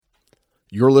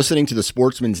You're listening to the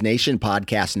Sportsman's Nation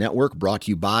Podcast Network, brought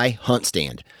to you by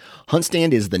HuntStand.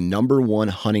 HuntStand is the #1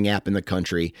 hunting app in the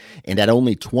country, and at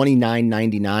only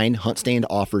 $29.99, HuntStand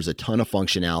offers a ton of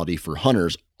functionality for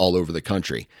hunters all over the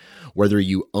country. Whether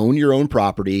you own your own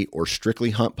property or strictly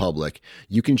hunt public,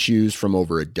 you can choose from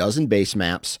over a dozen base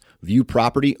maps, view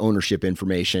property ownership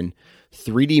information,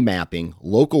 3D mapping,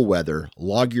 local weather,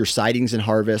 log your sightings and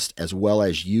harvest, as well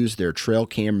as use their trail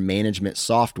cam management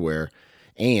software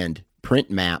and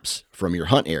print maps from your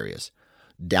hunt areas.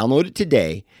 Download it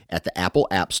today at the Apple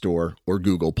App Store or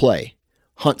Google Play.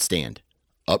 HuntStand.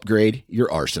 Upgrade your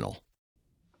arsenal.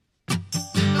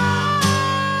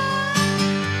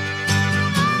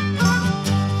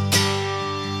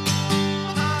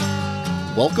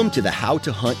 Welcome to the How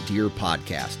to Hunt Deer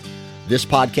podcast. This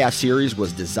podcast series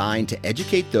was designed to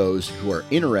educate those who are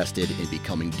interested in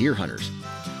becoming deer hunters.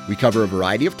 We cover a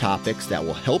variety of topics that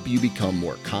will help you become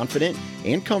more confident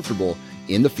and comfortable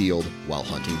in the field while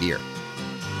hunting deer.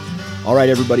 All right,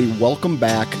 everybody, welcome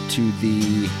back to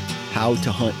the How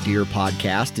to Hunt Deer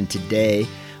podcast. And today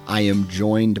I am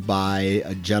joined by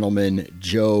a gentleman,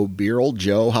 Joe Beerle.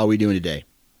 Joe, how are we doing today?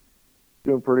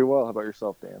 Doing pretty well. How about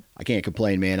yourself, Dan? I can't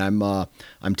complain, man.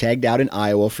 I'm tagged out in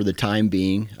Iowa for the time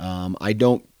being. I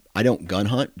don't gun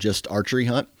hunt, just archery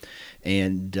hunt.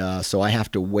 And so I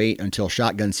have to wait until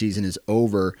shotgun season is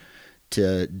over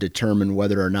to determine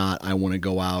whether or not I want to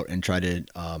go out and try to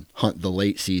hunt the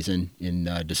late season in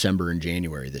December and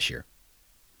January this year.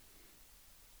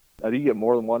 Now, do you get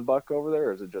more than one buck over there,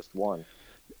 or is it just one?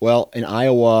 Well, in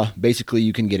Iowa, basically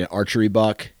you can get an archery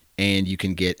buck and you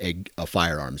can get a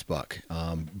firearms buck.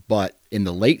 But in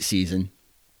the late season,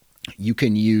 you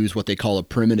can use what they call a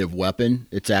primitive weapon.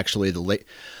 It's actually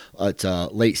it's a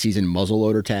late season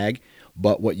muzzleloader tag.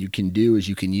 But what you can do is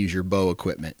you can use your bow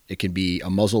equipment. It can be a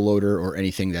muzzleloader or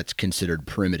anything that's considered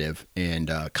primitive, and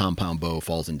compound bow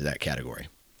falls into that category.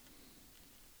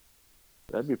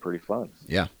 That'd be pretty fun.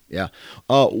 Yeah.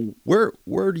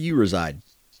 Where do you reside?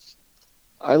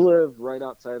 I live right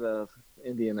outside of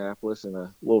Indianapolis in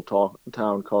a little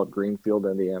town called Greenfield,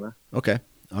 Indiana. Okay.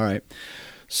 All right.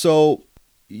 So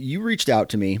you reached out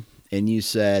to me and you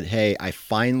said, hey, I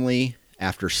finally,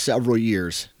 after several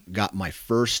years, got my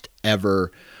first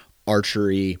ever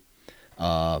archery,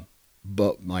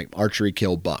 my archery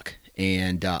kill buck.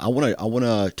 And I want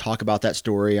to talk about that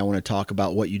story. I want to talk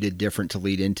about what you did different to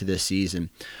lead into this season.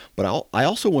 But I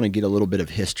also want to get a little bit of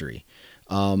history,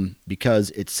 because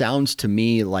it sounds to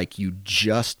me like you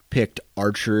just picked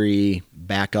archery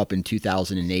back up in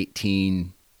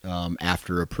 2018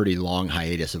 after a pretty long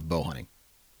hiatus of bow hunting.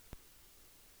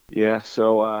 Yeah,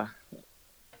 so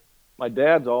my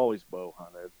dad's always bow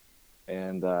hunted,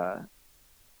 and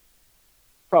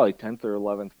probably 10th or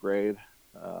 11th grade,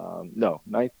 8th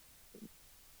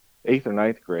or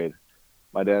 9th grade,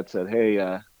 my dad said, hey,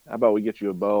 how about we get you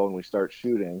a bow and we start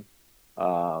shooting?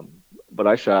 But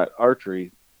I shot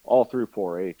archery all through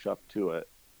 4-H up to it.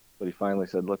 But he finally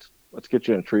said, let's get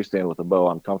you in a tree stand with a bow.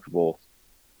 I'm comfortable.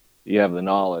 You have the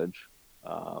knowledge.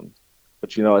 But,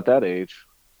 at that age,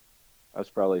 I was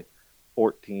probably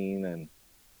 14, and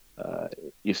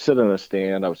you sit in a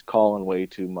stand. I was calling way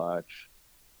too much.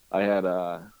 I had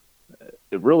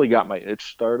it really got my itch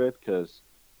started because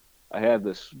I had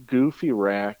this goofy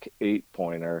rack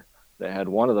 8-pointer that had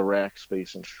one of the racks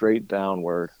facing straight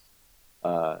downward.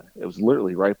 It was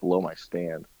literally right below my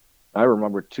stand. I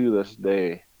remember to this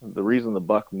day, the reason the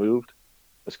buck moved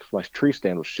is because my tree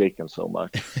stand was shaking so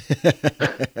much.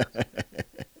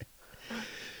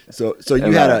 So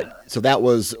you had that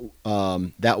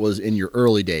was in your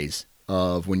early days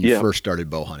of when you first started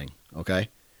bow hunting. Okay.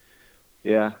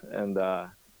 Yeah. And,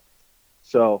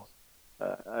 so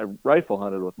I rifle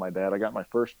hunted with my dad. I got my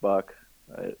first buck.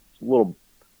 It's a little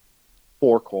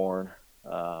forkhorn.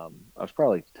 I was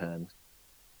probably 10.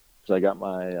 So I got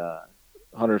my,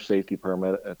 hunter safety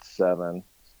permit at 7,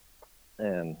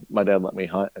 and my dad let me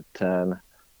hunt at 10.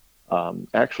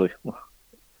 Actually,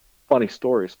 funny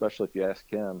story, especially if you ask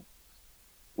him.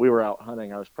 We were out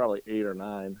hunting. I was probably 8 or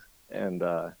 9, and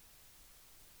I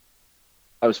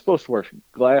was supposed to wear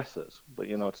glasses, but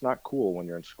it's not cool when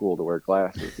you're in school to wear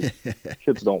glasses.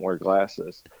 Kids don't wear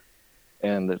glasses,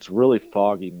 and it's really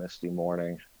foggy, misty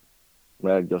morning.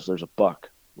 My dad goes, "There's a buck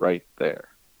right there,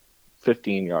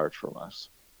 15 yards from us."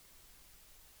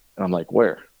 And I'm like,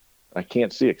 "Where?" I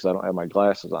can't see it because I don't have my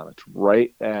glasses on. It's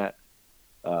right at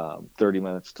 30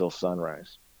 minutes till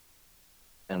sunrise.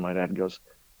 And my dad goes,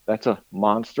 "That's a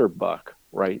monster buck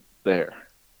right there."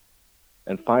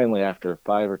 And finally, after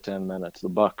 5 or 10 minutes, the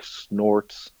buck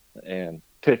snorts and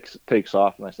takes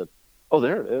off. And I said, "Oh,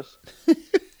 there it is."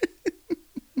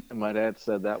 And my dad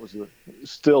said that was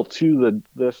still to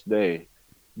this day,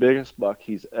 biggest buck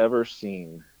he's ever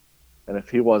seen. And if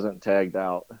he wasn't tagged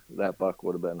out, that buck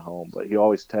would have been home. But he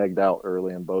always tagged out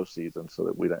early in bow season so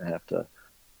that we didn't have to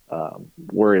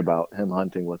worry about him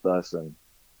hunting with us and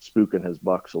spooking his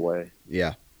bucks away.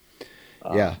 Yeah.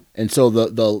 Yeah. And so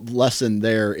the lesson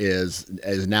there is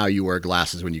now you wear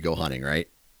glasses when you go hunting, right?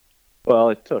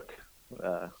 Well, it took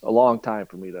a long time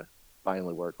for me to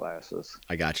finally wear glasses.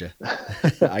 I gotcha.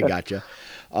 I gotcha.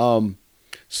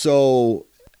 So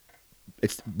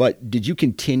but did you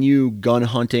continue gun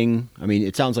hunting? I mean,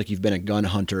 it sounds like you've been a gun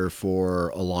hunter for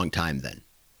a long time then.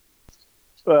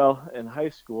 Well, in high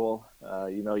school,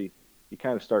 you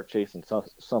kind of start chasing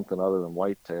something other than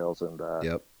whitetails, and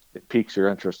Yep. it piques your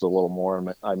interest a little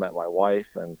more. I met my wife,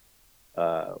 and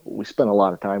we spent a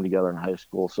lot of time together in high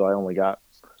school, so I only got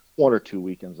 1 or 2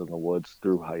 weekends in the woods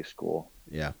through high school.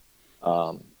 Yeah.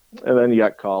 And then you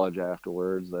got college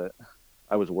afterwards. That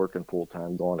I was working full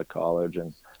time going to college,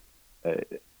 and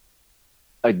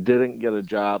I didn't get a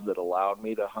job that allowed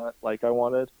me to hunt like I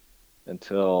wanted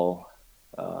until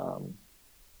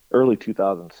early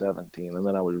 2017, and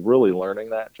then I was really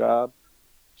learning that job,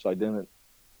 so I didn't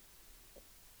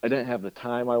have the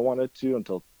time I wanted to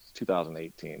until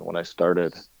 2018 when I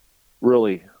started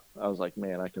really. I was like,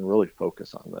 man, I can really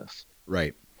focus on this.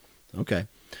 Right. Okay.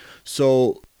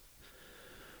 So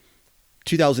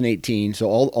 2018. So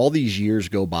all these years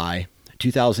go by.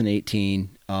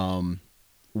 2018.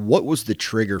 What was the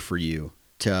trigger for you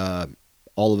to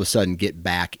all of a sudden get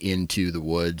back into the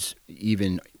woods,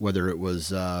 even whether it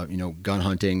was gun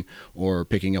hunting or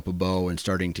picking up a bow and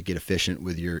starting to get efficient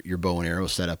with your bow and arrow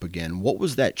setup again? What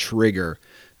was that trigger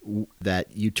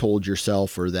that you told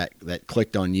yourself or that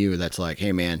clicked on you that's like,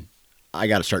 hey man, I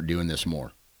got to start doing this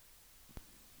more?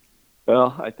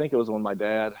 Well, I think it was when my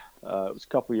dad, it was a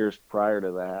couple years prior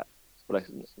to that, but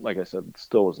like I said, it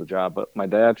still was a job, but my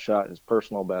dad shot his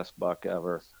personal best buck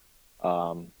ever.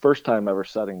 First time ever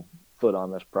setting foot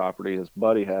on this property. His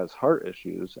buddy has heart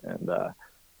issues and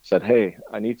said, hey,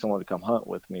 I need someone to come hunt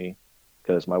with me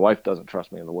because my wife doesn't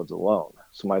trust me in the woods alone.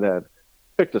 So my dad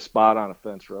picked a spot on a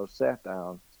fence row, sat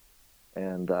down,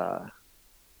 and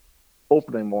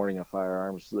opening morning of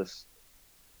firearms, this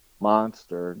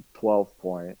monster 12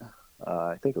 point,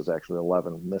 I think it was actually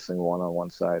 11, missing one on one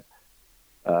side,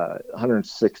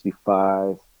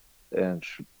 165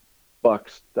 inch buck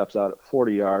steps out at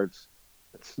 40 yards,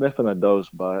 sniffing a doe's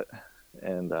butt,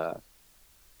 and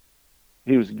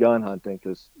he was gun hunting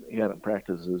because he hadn't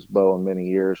practiced his bow in many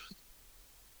years.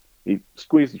 He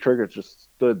squeezed the trigger, just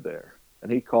stood there,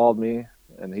 and he called me,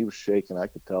 and he was shaking. I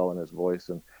could tell in his voice,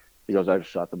 and he goes, I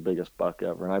just shot the biggest buck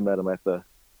ever. And I met him at the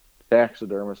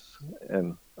taxidermist,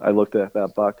 and I looked at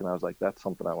that buck, and I was like, that's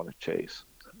something I want to chase.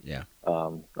 Yeah.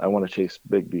 I want to chase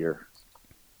big deer.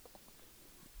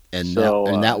 And so,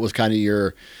 that was kind of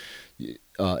your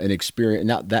an experience.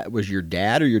 Now, that was your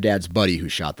dad or your dad's buddy who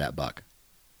shot that buck?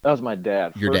 That was my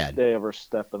dad. Your First dad. day ever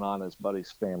stepping on his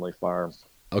buddy's family farm.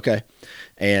 Okay.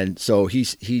 And so he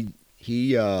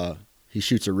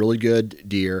shoots a really good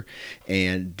deer,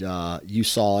 and you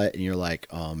saw it and you're like,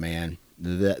 oh man,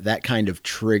 that kind of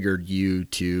triggered you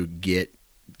to get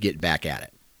back at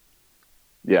it.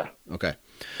 Yeah. Okay.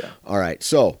 Yeah. All right.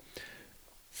 So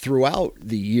throughout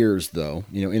the years, though,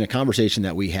 in a conversation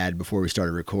that we had before we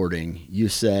started recording, you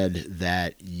said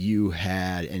that you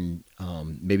had, and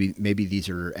maybe these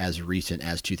are as recent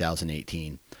as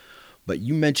 2018, but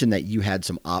you mentioned that you had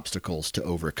some obstacles to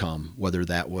overcome, whether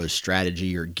that was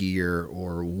strategy or gear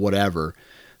or whatever,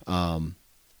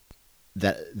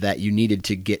 that you needed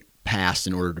to get past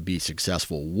in order to be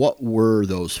successful. What were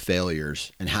those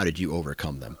failures, and how did you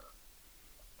overcome them?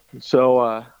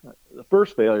 So the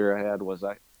first failure I had was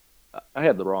I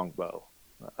had the wrong bow.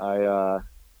 I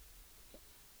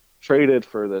traded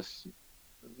for this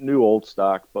new old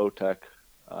stock Bowtech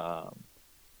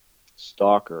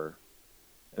Stalker,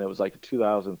 and it was like a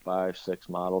 2005-6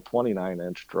 model,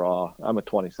 29-inch draw. I'm a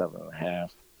 27.5,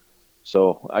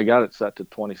 so I got it set to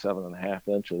 27.5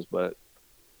 inches, but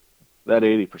that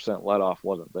 80% let off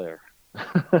wasn't there.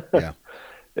 Yeah,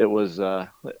 it was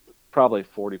probably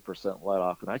 40% let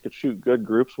off, and I could shoot good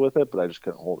groups with it, but I just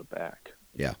couldn't hold it back.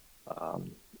 Yeah.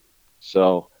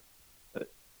 So, it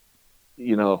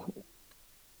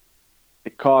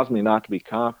caused me not to be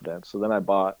confident. So then I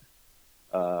bought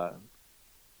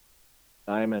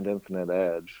Diamond Infinite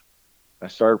Edge. I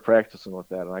started practicing with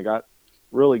that, and I got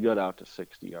really good out to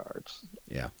 60 yards.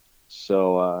 Yeah.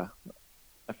 So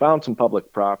I found some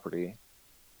public property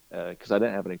because I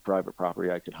didn't have any private property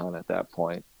I could hunt at that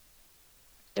point.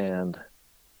 And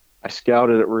I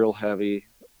scouted it real heavy,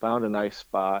 found a nice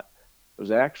spot. It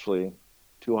was actually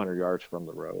 200 yards from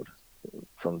the road,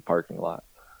 from the parking lot.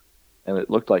 And it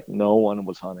looked like no one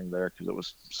was hunting there because it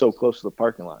was so close to the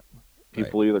parking lot.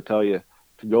 People either tell you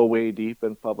to go way deep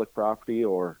in public property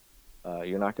or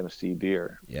you're not going to see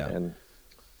deer. Yeah. And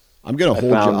I'm going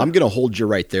to hold you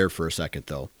right there for a second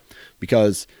though,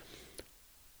 because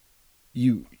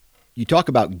you talk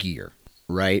about gear,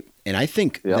 right? And I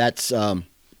think that's, I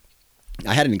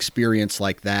had an experience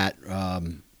like that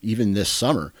even this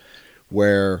summer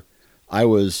where I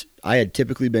had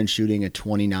typically been shooting a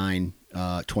 29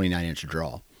 inch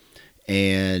draw,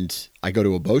 and I go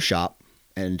to a bow shop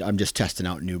and I'm just testing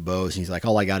out new bows. And he's like,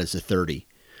 all I got is a 30,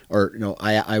 or no,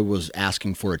 I was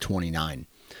asking for a 29,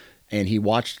 and he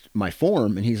watched my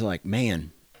form and he's like,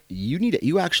 man,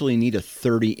 you actually need a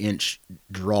 30 inch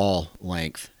draw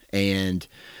length. And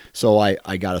so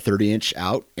I got a 30 inch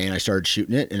out and I started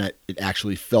shooting it, and it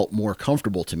actually felt more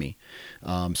comfortable to me.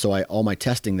 So all my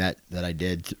testing that I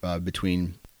did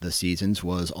between the seasons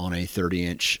was on a 30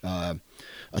 inch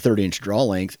draw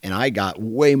length, and I got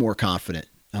way more confident.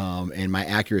 And my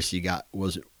accuracy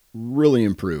was really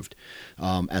improved,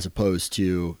 as opposed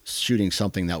to shooting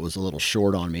something that was a little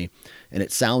short on me. And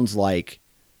it sounds like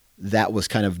that was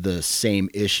kind of the same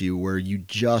issue where you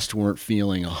just weren't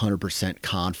feeling 100%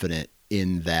 confident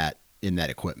in that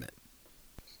equipment.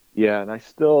 Yeah. And I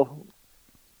still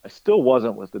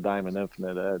wasn't with the Diamond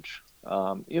Infinite Edge.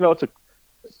 It's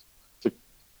a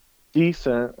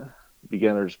decent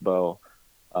beginner's bow.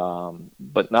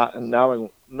 But not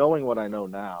knowing what I know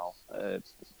now, it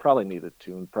probably needed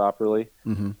tuned properly.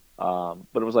 Mm-hmm.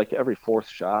 But it was like every fourth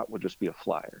shot would just be a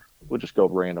flyer. Would just go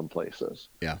random places.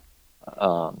 Yeah.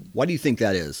 Why do you think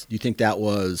that is? Do you think that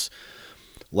was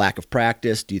lack of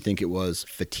practice? Do you think it was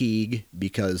fatigue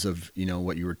because of,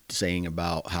 what you were saying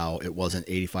about how it wasn't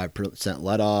 85%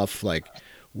 let off? Like,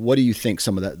 what do you think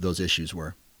some of those issues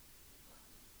were?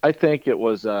 I think it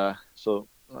was, so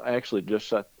I actually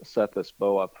just set this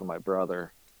bow up for my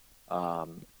brother,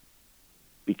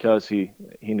 because he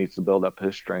needs to build up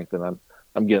his strength, and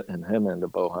I'm getting him into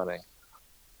bow hunting.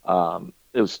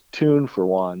 It was tuned for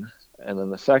one. And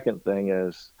then the second thing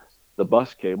is the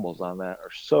bus cables on that are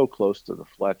so close to the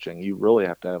fletching. You really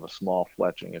have to have a small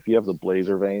fletching. If you have the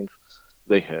blazer vanes,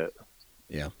 they hit.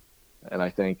 Yeah. And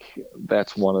I think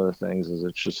that's one of the things is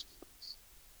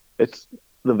it's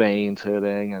the vanes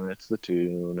hitting and it's the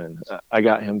tune. And I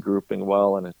got him grouping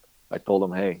well. And I told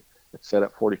him, hey, it's set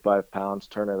at 45 pounds,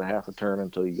 turn it a half a turn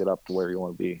until you get up to where you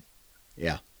want to be.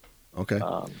 Yeah. Okay.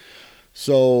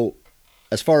 So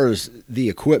as far as the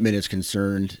equipment is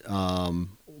concerned,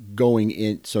 going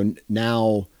in, so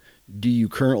now, do you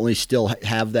currently still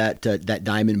have that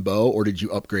Diamond bow, or did you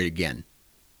upgrade again?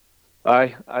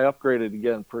 I upgraded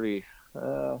again pretty.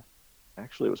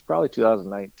 Actually, it was probably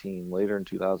 2019, later in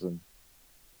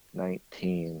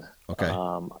 2019. Okay.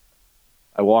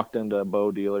 I walked into a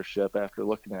bow dealership after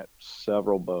looking at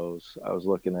several bows. I was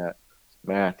looking at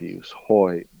Matthews,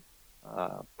 Hoyt,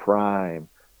 Prime,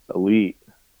 Elite.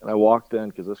 And I walked in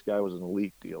because this guy was an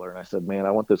Elite dealer. And I said, man,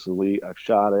 I want this Elite. I've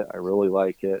shot it. I really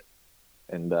like it.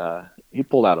 And he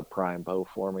pulled out a Prime bow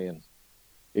for me. And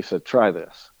he said, try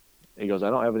this. He goes,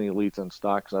 I don't have any Elites in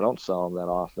stock because I don't sell them that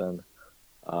often.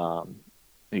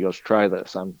 He goes, try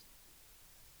this. I'm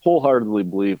wholeheartedly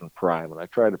believe in Prime. And I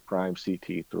tried a Prime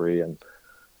CT3 and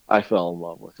I fell in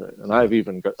love with it. And I've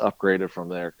even upgraded from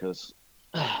there because,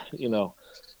 you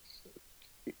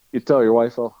tell your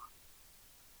wife, oh,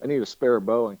 I need a spare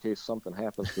bow in case something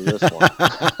happens to this one.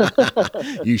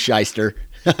 You shyster.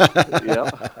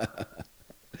 Yep.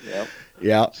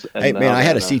 Yeah. Hey, man, I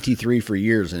had a CT3 for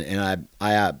years, and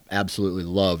I absolutely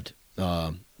loved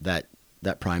that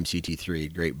Prime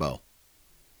CT3. Great bow.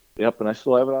 Yep, and I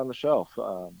still have it on the shelf.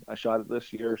 I shot it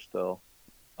this year still,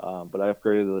 but I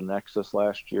upgraded to the Nexus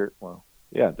last year. Well,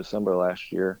 yeah, December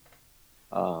last year.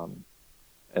 And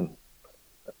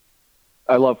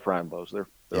I love Prime bows. They're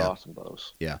awesome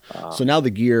bows. Yeah. So now the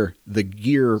gear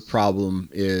problem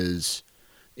is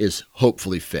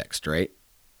hopefully fixed, right?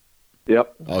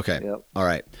 Yep. Okay. Yep. All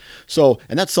right. So,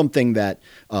 and that's something that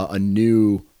a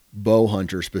new bow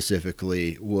hunter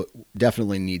specifically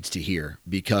definitely needs to hear,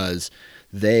 because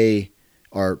they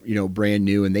are, brand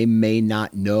new, and they may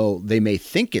not know, they may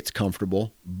think it's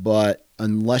comfortable, but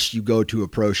unless you go to a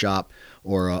pro shop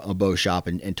or a bow shop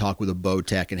and talk with a bow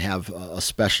tech and have a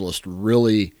specialist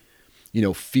really,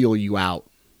 feel you out,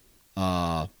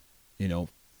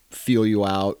 feel you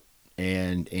out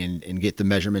and get the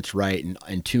measurements right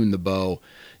and tune the bow.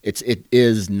 It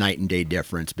is night and day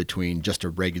difference between just a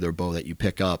regular bow that you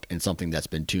pick up and something that's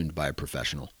been tuned by a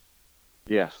professional.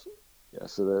 Yes,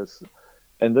 it is.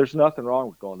 And there's nothing wrong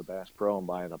with going to Bass Pro and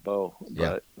buying a bow,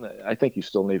 Yeah. but I think you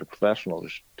still need a professional to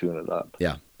tune it up.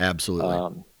 Yeah,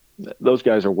 absolutely. Those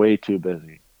guys are way too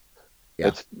busy. Yeah.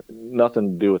 It's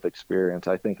nothing to do with experience.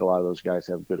 I think a lot of those guys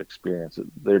have good experience.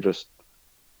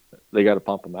 They got to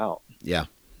pump them out. Yeah,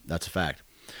 that's a fact.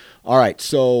 All right.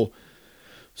 So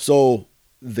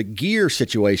the gear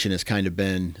situation has kind of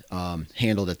been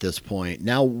handled at this point.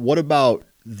 Now, what about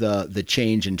the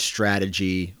change in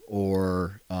strategy,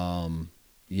 or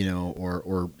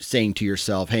or saying to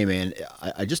yourself, "Hey, man,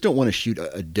 I just don't want to shoot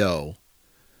a doe.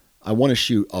 I want to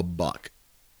shoot a buck."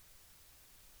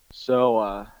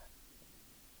 So,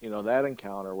 that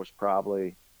encounter was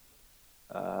probably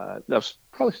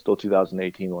still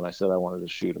 2018 when I said I wanted to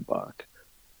shoot a buck.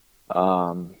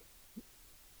 Um,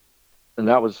 and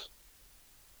that was,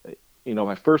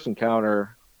 my first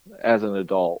encounter as an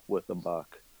adult with a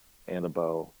buck and a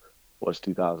bow was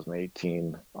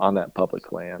 2018 on that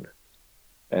public land.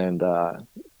 And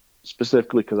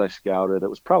specifically because I scouted, it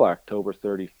was probably October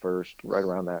 31st, right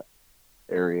around that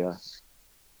area.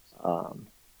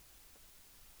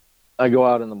 I go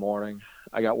out in the morning.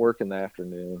 I got work in the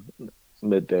afternoon,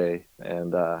 midday,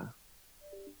 and I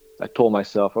told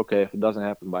myself, okay, if it doesn't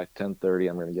happen by 10:30,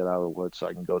 I'm going to get out of the woods so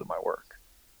I can go to my work.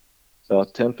 So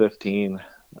at 10:15,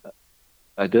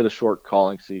 I did a short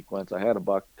calling sequence. I had a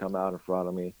buck come out in front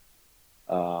of me.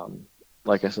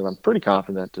 Like I said, I'm pretty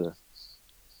confident to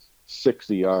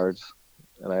 60 yards,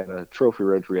 and I had a Trophy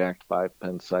Ridge React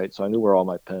 5-pin sight, so I knew where all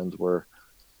my pins were.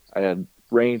 I had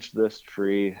ranged this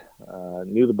tree,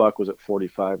 knew the buck was at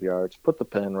 45 yards, put the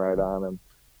pin right on him,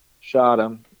 shot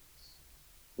him,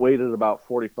 waited about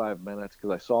 45 minutes because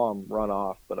I saw him run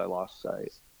off, but I lost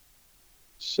sight.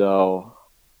 So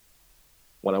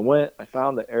when I went, I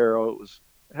found the arrow. It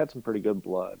had some pretty good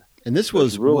blood. And this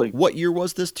was really, what year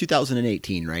was this?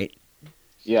 2018, right?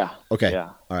 Yeah. Okay. Yeah.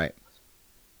 All right.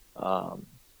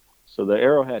 So the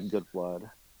arrow had good blood.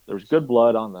 There was good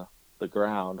blood on the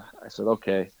ground. I said,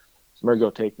 okay, I'm going to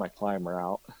go take my climber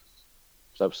out.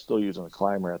 So I was still using a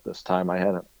climber at this time. I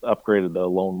hadn't upgraded the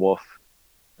Lone Wolf.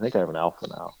 I think I have an Alpha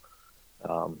now.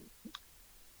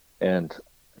 And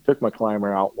I took my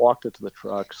climber out, walked it to the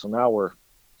truck. So now we're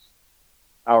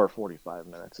hour 45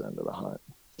 minutes into the hunt,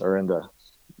 or into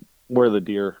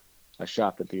where I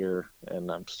shot the deer,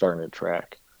 and I'm starting to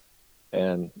track.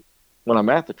 And when I'm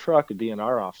at the truck, a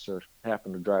DNR officer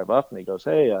happened to drive up, and he goes,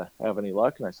 "Hey, have any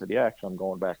luck?" And I said, "Yeah, actually, I'm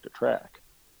going back to track."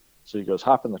 So he goes,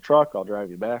 "Hop in the truck. I'll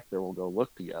drive you back there. We'll go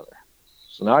look together."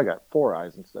 So now I got 4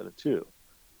 eyes instead of 2.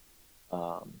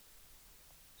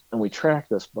 And we track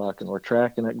this buck, and we're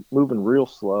tracking it, moving real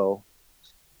slow.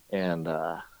 And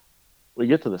we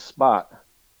get to the spot,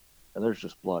 and there's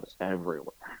just blood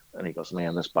everywhere. And he goes,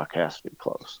 "Man, this buck has to be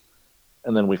close."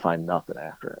 And then we find nothing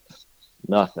after it.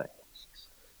 Nothing.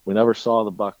 We never saw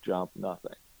the buck jump,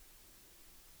 nothing.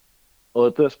 Well,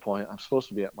 at this point, I'm supposed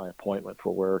to be at my appointment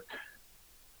for work.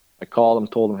 I called him,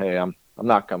 told him, "Hey, I'm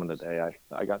not coming today.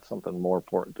 I got something more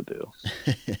important to do."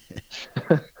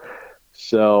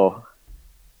 So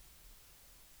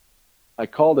I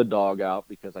called a dog out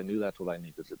because I knew that's what I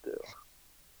needed to do.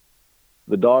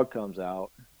 The dog comes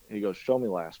out. He goes, "Show me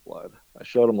last blood." I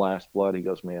showed him last blood. He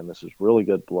goes, "Man, this is really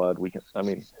good blood.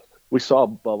 We saw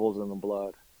bubbles in the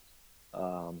blood.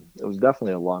 It was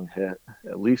definitely a lung hit,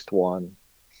 at least one."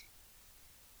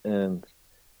 And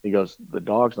he goes, "The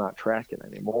dog's not tracking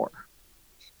anymore."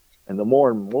 And the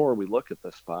more and more we look at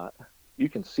this spot, you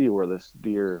can see where this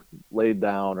deer laid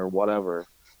down or whatever,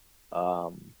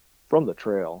 from the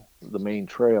trail, the main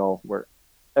trail where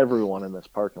everyone in this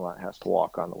parking lot has to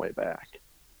walk on the way back.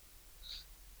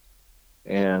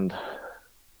 And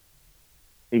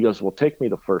he goes, "Well, take me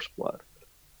to First Blood."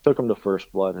 Took him to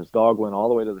First Blood. His dog went all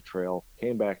the way to the trail,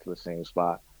 came back to the same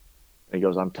spot. And he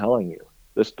goes, "I'm telling you,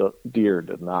 this deer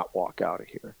did not walk out of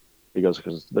here." He goes,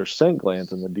 "Because there's scent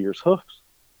glands in the deer's hoofs.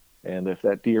 And if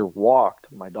that deer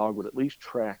walked, my dog would at least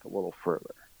track a little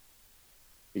further."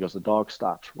 He goes, "The dog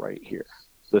stops right here.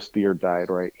 This deer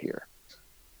died right here."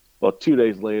 Well, 2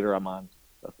 days later, I'm on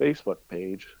a Facebook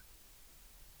page,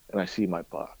 and I see my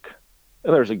buck.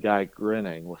 And there's a guy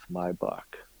grinning with my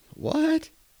buck.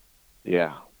 What?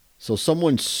 Yeah. So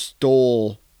someone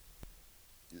stole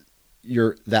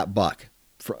that buck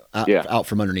out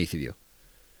from underneath of you.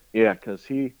 Yeah, because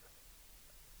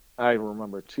I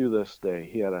remember to this day,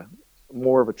 he had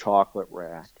more of a chocolate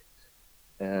rack,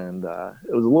 and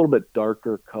it was a little bit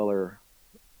darker color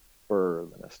fur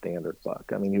than a standard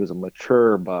buck. I mean, he was a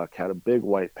mature buck, had a big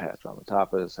white patch on the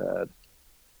top of his head.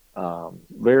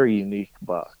 Very unique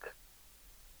buck.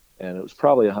 And it was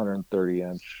probably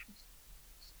 130-inch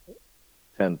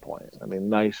 10-point. I mean,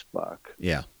 nice buck.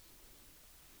 Yeah.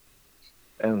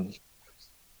 And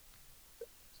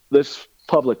this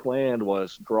public land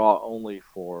was draw only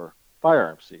for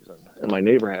firearm season. And my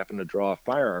neighbor happened to draw a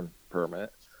firearm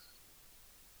permit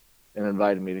and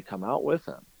invited me to come out with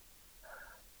him.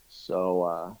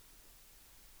 So,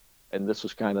 and this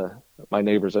was kind of my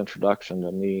neighbor's introduction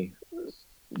to me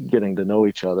getting to know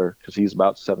each other, because he's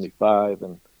about 75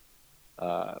 and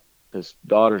his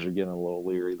daughters are getting a little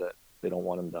leery that they don't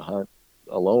want him to hunt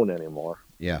alone anymore.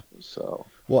 Yeah. So,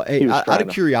 well, hey, out of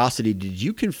curiosity, did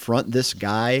you confront this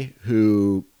guy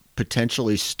who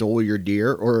potentially stole your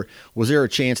deer, or was there a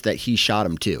chance that he shot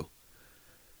him too?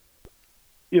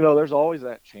 There's always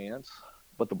that chance,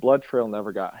 but the blood trail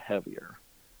never got heavier.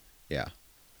 Yeah.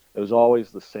 It was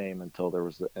always the same until there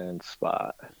was the end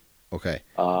spot. Okay.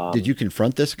 Did you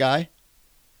confront this guy?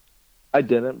 I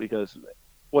didn't, because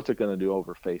what's it going to do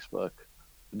over Facebook?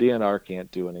 The DNR can't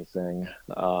do anything.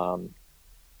 I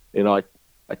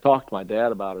talked to my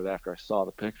dad about it after I saw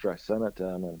the picture. I sent it to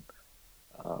him, and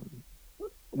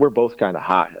we're both kind of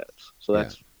hotheads. So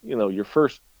that's, your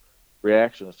first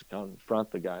reaction is to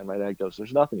confront the guy. And my dad goes,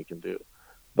 there's nothing you can do.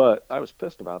 But I was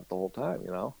pissed about it the whole time,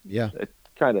 Yeah. It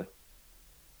kind of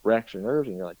racks your nerves,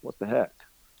 and you're like, what the heck?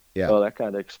 Yeah. So that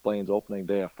kind of explains opening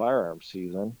day of firearm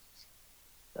season.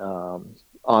 On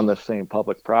the same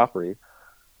public property,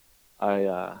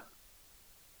 I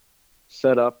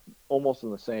set up almost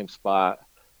in the same spot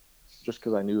just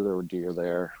because I knew there were deer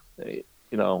there.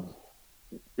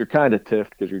 You're kind of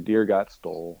tiffed because your deer got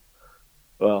stole.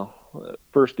 Well, the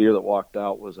first deer that walked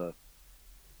out was a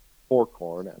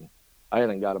forkhorn, and I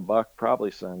hadn't got a buck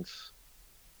probably since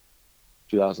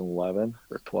 2011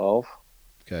 or 12.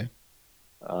 Okay.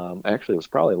 Actually, it was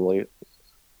probably late.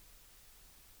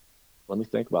 Let me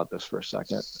think about this for a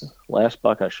second. Last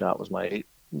buck I shot was my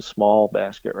small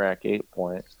basket rack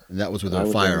 8-point. And that was with a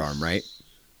firearm, right?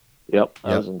 Yep.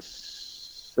 I was in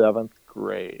 7th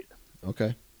grade.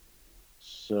 Okay.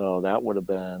 So that would have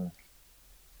been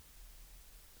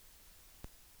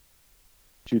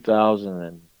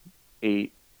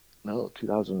 2008. No,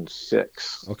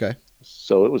 2006. Okay.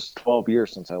 So it was 12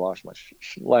 years since I lost my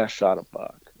last shot of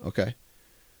buck. Okay.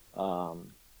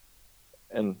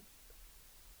 And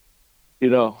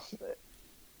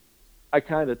I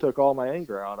kind of took all my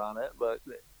anger out on it, but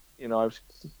I was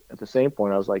at the same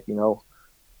point, I was like,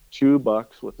 2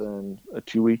 bucks within a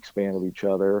 2-week span of each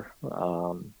other.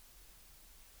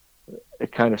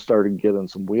 It kind of started getting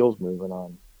some wheels moving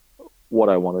on what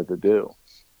I wanted to do.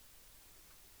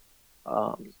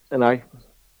 And I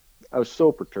was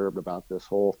so perturbed about this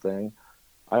whole thing.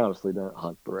 I honestly didn't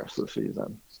hunt the rest of the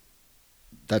season.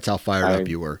 That's how fired up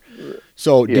you were.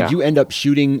 So did you end up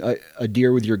shooting a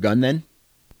deer with your gun then?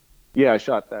 Yeah, I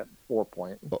shot that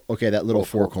 4-point. Okay, that little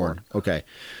forkhorn. Okay,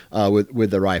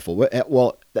 with the rifle.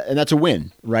 Well, and that's a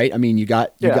win, right? I mean, you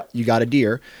got a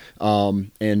deer,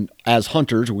 and as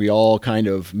hunters, we all kind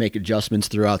of make adjustments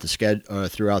throughout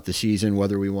the season,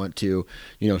 whether we want to,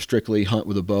 strictly hunt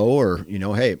with a bow, or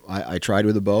hey, I tried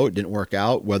with a bow, it didn't work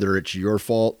out. Whether it's your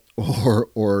fault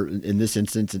or in this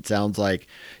instance, it sounds like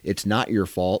it's not your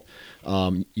fault.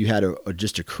 You had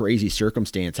just a crazy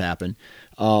circumstance happen.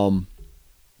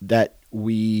 That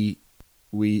we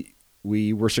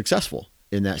were successful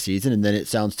in that season. And then it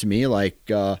sounds to me like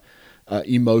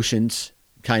emotions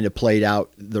kind of played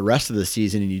out the rest of the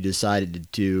season, and you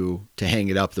decided to hang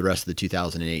it up the rest of the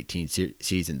 2018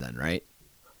 season then, right?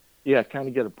 Yeah, kind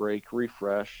of get a break,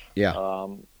 refresh. Yeah.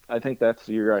 I think that's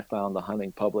the year I found the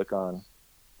hunting public on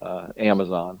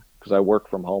Amazon, because I work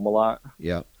from home a lot.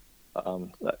 Yeah.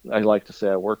 I like to say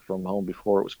I worked from home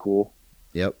before it was cool.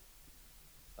 Yep.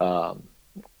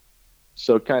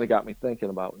 So it kind of got me thinking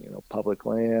about, public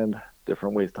land,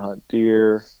 different ways to hunt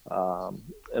deer. And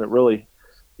it really,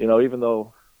 even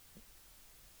though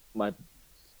my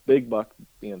big buck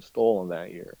being stolen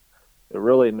that year, it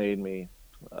really made me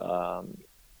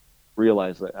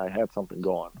realize that I had something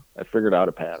going. I figured out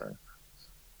a pattern.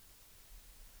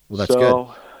 Well, that's good.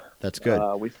 That's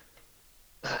good. We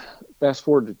fast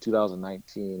forward to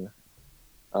 2019.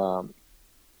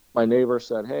 My neighbor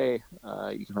said, hey,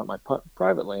 you can hunt my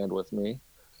private land with me.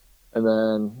 And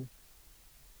then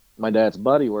my dad's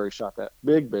buddy, where he shot that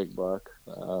big buck,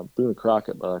 Boone and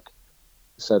Crockett buck,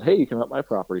 said, hey, you can hunt my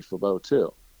property for bow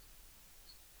too.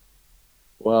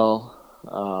 Well,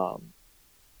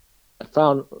 I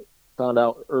found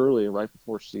out early, right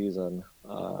before season,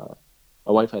 my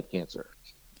wife had cancer.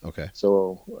 Okay.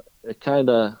 So it kind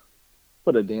of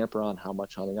put a damper on how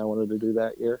much hunting I wanted to do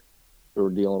that year. We were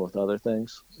dealing with other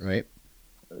things. Right.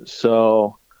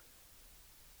 So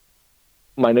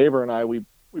my neighbor and I, we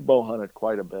bow hunted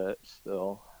quite a bit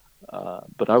still,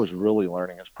 but I was really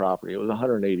learning his property. It was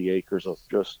 180 acres of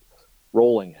just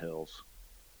rolling hills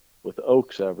with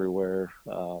oaks everywhere,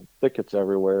 thickets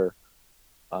everywhere.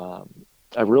 I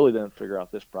really didn't figure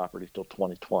out this property till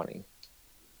 2020.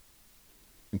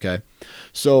 Okay.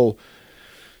 So,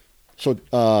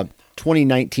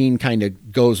 2019 kind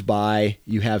of goes by.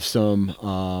 You have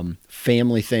some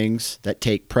family things that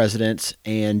take precedence,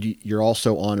 and you're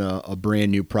also on a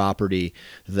brand new property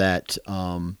that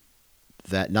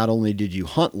that not only did you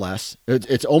hunt less,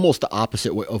 it's almost the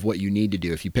opposite of what you need to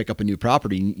do. If you pick up a new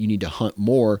property, you need to hunt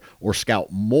more or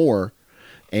scout more,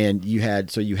 and you had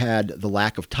the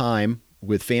lack of time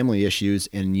with family issues,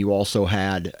 and you also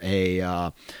had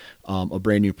a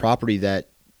brand new property that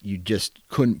you just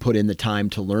couldn't put in the time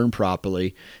to learn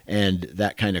properly, and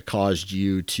that kind of caused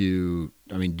you to.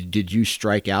 I mean, did you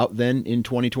strike out then in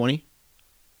 2020?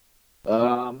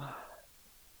 Um,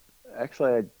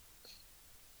 Actually,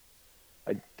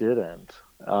 I didn't.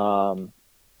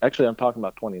 Actually, I'm talking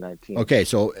about 2019. Okay,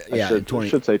 so I yeah, in 20.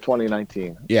 should say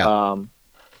 2019. Yeah,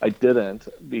 I didn't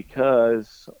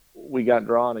because we got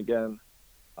drawn again.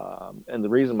 And the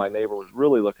reason my neighbor was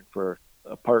really looking for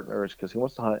a partner is because he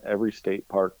wants to hunt every state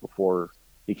park before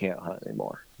he can't hunt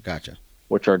anymore, gotcha.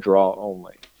 which are draw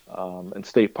only. And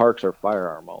state parks are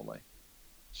firearm only.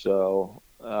 So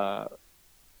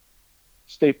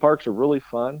state parks are really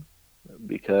fun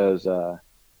because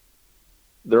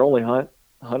they're only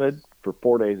hunted for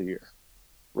 4 days a year.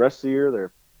 Rest of the year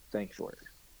they're sanctuary.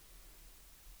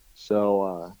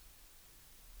 So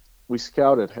we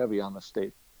scouted heavy on the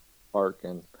state park,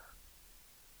 and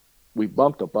we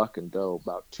bumped a buck and doe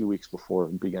about 2 weeks before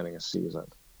the beginning of season.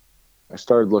 I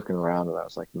started looking around and I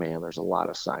was like, man, there's a lot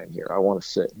of sign here. I want to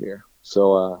sit here.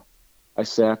 So I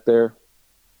sat there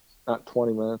not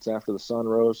 20 minutes after the sun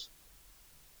rose.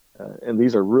 And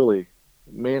these are really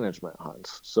management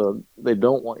hunts. So they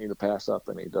don't want you to pass up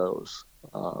any does.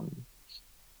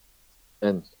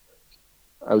 And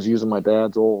I was using my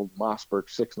dad's old Mossberg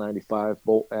 695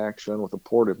 bolt action with a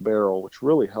ported barrel, which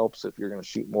really helps if you're going to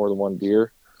shoot more than one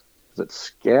deer, because it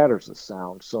scatters the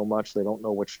sound so much they don't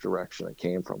know which direction it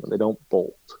came from, and they don't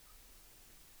bolt.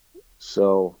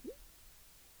 So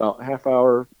about half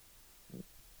hour,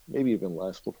 maybe even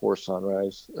less before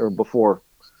sunrise, or before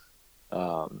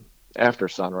after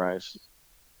sunrise,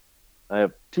 I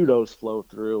have two does flow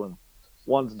through, and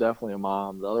one's definitely a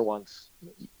mom. The other one's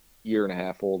year and a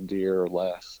half old deer or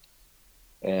less.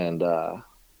 And I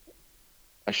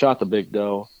shot the big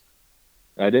doe.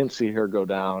 I didn't see her go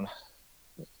down.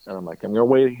 And I'm like, I'm going to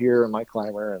wait here in my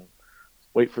climber and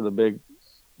wait for the big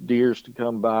deers to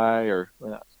come by, or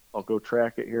I'll go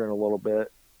track it here in a little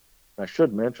bit. And I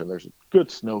should mention there's good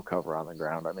snow cover on the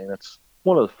ground. I mean, it's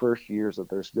one of the first years that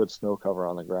there's good snow cover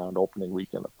on the ground opening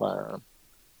weekend of firearm.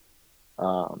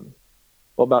 Well,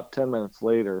 about 10 minutes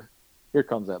later, here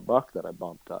comes that buck that I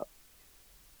bumped up.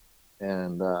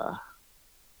 And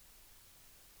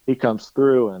he comes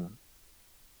through and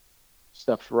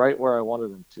steps right where I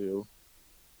wanted him to.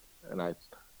 And I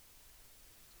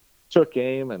took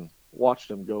aim and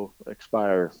watched him go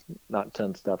expire not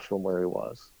 10 steps from where he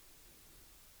was.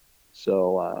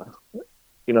 So,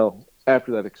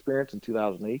 after that experience in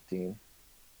 2018,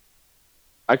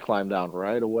 I climbed down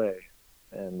right away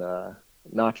and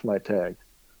notched my tag.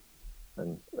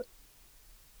 And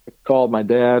I called my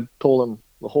dad, told him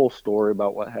the whole story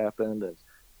about what happened, and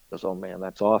he goes, "Oh man,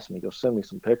 that's awesome." He goes, "Send me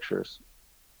some pictures."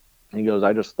 And he goes,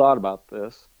 "I just thought about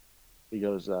this." He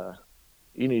goes,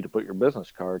 "You need to put your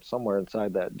business card somewhere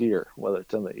inside that deer, whether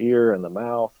it's in the ear and the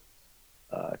mouth,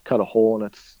 cut a hole in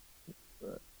its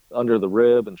under the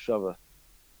rib and shove a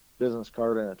business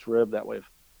card in its rib. That way,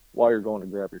 while you're going to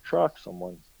grab your truck,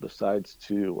 someone decides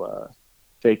to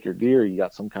take your deer, you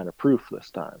got some kind of proof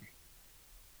this time."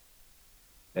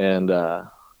 And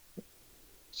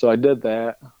so I did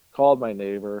that, called my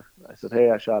neighbor. I said,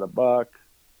 "Hey, I shot a buck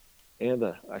and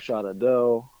I shot a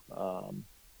doe.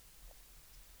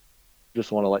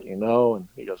 Just want to let you know." And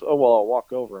he goes, "Oh, well, I'll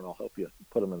walk over and I'll help you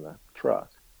put them in the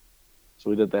truck." So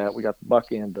we did that. We got the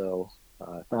buck and doe.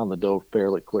 I found the doe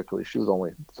fairly quickly. She was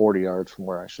only 40 yards from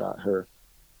where I shot her.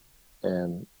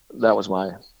 And that was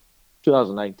my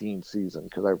 2019 season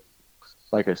because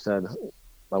like I said,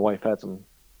 my wife had some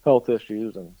health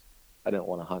issues and I didn't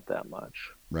want to hunt that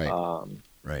much. Right.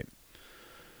 Right.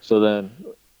 So then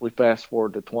we fast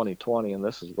forward to 2020, and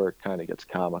this is where it kind of gets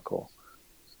comical.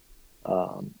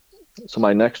 So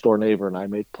my next door neighbor and I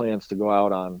made plans to go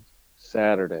out on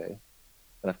Saturday,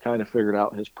 and I've kind of figured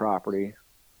out his property.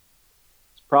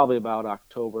 It's probably about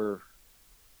October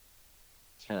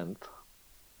 10th.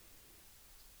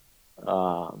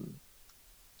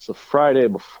 So Friday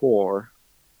before,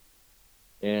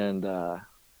 and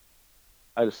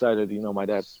I decided, my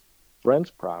dad's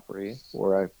friend's property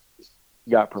where I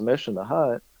got permission to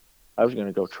hunt, I was going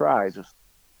to go try just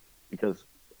because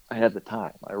I had the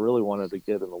time. I really wanted to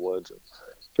get in the woods and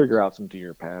figure out some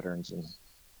deer patterns. And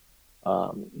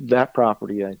that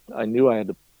property, I knew I had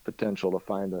the potential to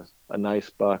find a nice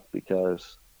buck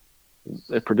because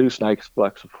it produced nice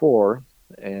bucks before,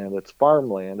 and it's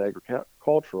farmland,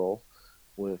 agricultural,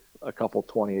 with a couple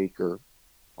 20-acre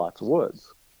plots of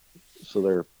woods. So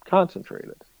they're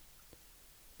concentrated.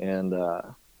 And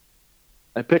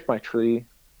I picked my tree,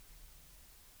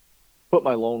 put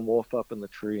my lone wolf up in the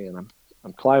tree, and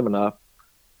I'm climbing up,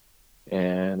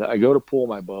 and I go to pull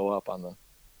my bow up on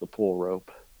the pull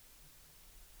rope.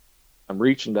 I'm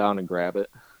reaching down to grab it,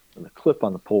 and the clip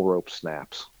on the pull rope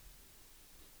snaps.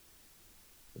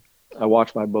 I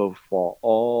watch my bow fall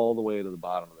all the way to the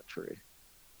bottom of the tree.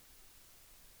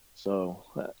 So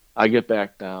I get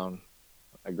back down,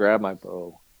 I grab my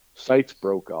bow, sights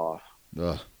broke off.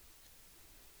 Ugh.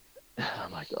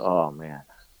 I'm like, oh man.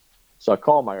 So I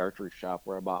called my archery shop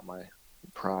where I bought my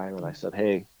prime, and I said,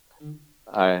 hey,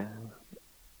 I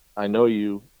know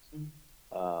you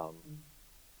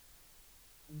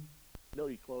know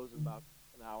you close in about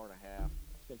an hour and a half.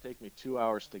 It's going to take me 2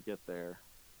 hours to get there.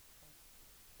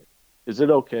 Is it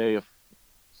okay if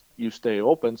you stay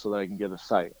open so that I can get a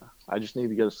sight? I just need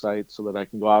to get a sight so that I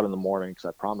can go out in the morning because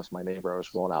I promised my neighbor I was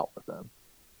going out with him.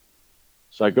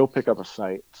 So I go pick up a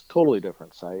sight. It's a totally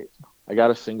different sight. I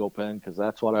got a single pin because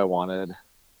that's what I wanted.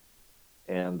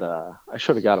 And I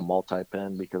should have got a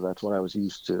multi-pin because that's what I was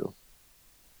used to.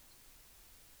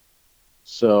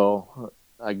 So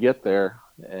I get there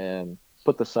and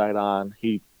put the sight on.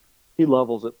 He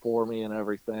levels it for me and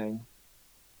everything.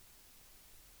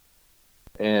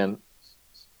 And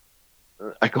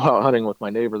I go out hunting with my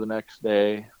neighbor the next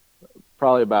day,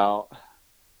 probably about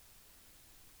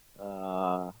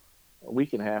a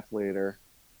week and a half later.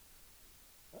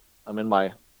 I'm in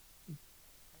my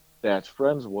dad's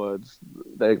friend's woods,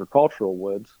 the agricultural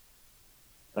woods,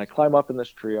 and I climb up in this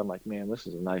tree. I'm like, man, this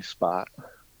is a nice spot.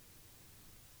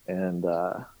 And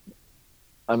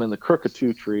I'm in the crook of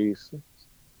two trees,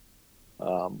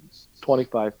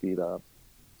 25 feet up.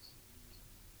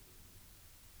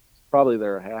 Probably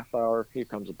there a half hour. Here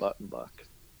comes a button buck.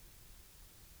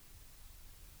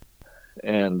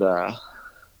 And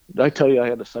did I tell you I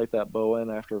had to sight that bow in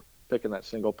after picking that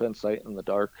single pin sight in the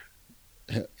dark?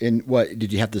 And what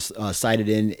did you have to sight it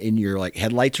in your like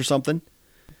headlights or something?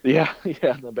 Yeah,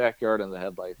 in the backyard in the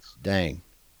headlights. Dang.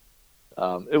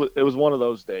 It was one of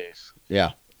those days.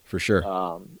 Yeah, for sure.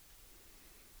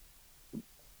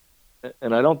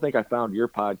 And I don't think I found your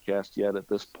podcast yet at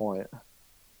this point.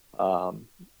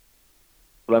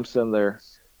 But I'm sitting there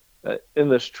in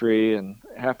this tree, and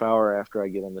half hour after I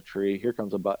get in the tree, here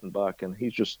comes a button buck, and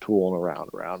he's just tooling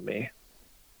around me.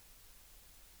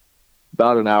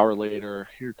 About an hour later,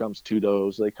 here comes two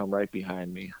does. They come right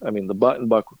behind me. I mean, the button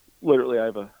buck, literally,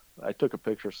 I took a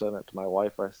picture, sent it to my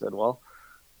wife. I said, well,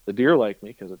 the deer like me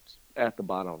because it's at the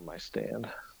bottom of my stand.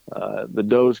 The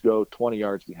does go 20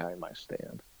 yards behind my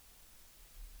stand.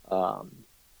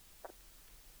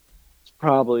 It's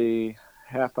probably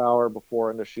half hour before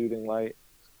into shooting light.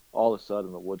 All of a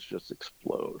sudden, the woods just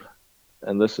explode.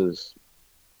 And this is,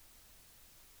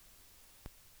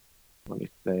 let me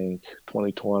think,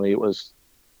 2020. It was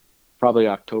probably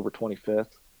October 25th.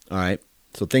 All right.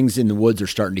 So things in the woods are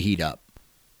starting to heat up.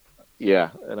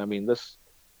 Yeah. And I mean,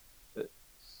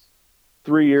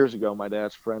 3 years ago, my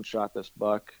dad's friend shot this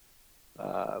buck.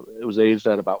 It was aged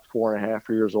at about 4.5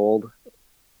 years old.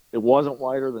 It wasn't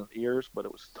wider than ears, but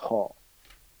it was tall.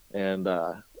 And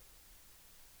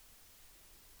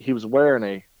he was wearing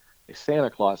a Santa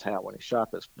Claus hat when he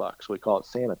shot this buck. So we call it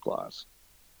Santa Claus.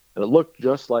 And it looked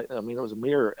just like, I mean, it was a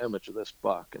mirror image of this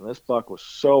buck. And this buck was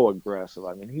so aggressive.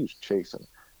 I mean, he was chasing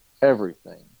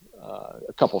everything.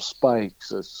 A couple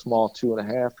spikes, a small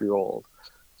 2.5-year-old,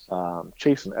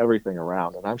 chasing everything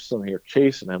around. And I'm sitting here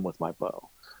chasing him with my bow,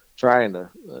 trying to,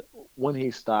 when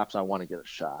he stops, I want to get a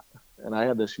shot. And I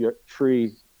had this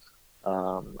tree,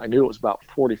 I knew it was about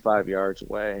 45 yards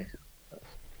away.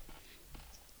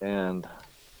 And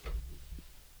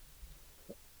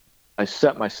I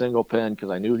set my single pin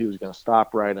because I knew he was going to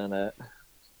stop right in it.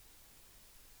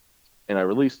 And I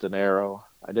released an arrow.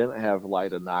 I didn't have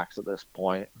lighted nocks at this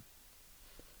point.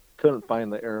 Couldn't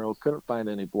find the arrow. Couldn't find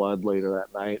any blood later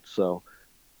that night. So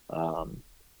it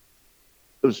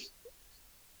was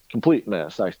complete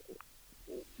miss.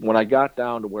 When I got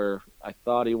down to where I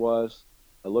thought he was,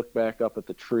 I looked back up at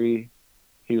the tree.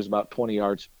 He was about 20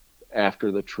 yards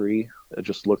after the tree. It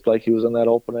just looked like he was in that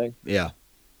opening. Yeah.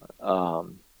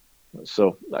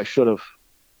 So I should have,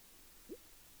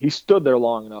 he stood there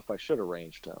long enough. I should have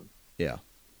ranged him. Yeah.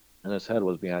 and his head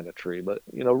was behind a tree. But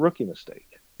rookie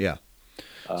mistake. Yeah.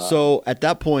 Uh, So at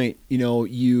that point,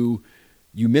 you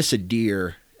miss a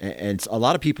deer, and a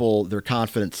lot of people, their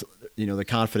confidence, the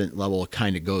confident level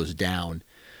kind of goes down.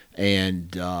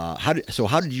 And how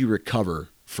did you recover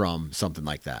from something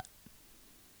like that?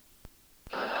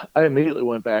 I immediately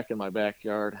went back in my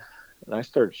backyard and I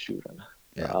started shooting.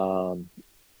 Yeah. Um,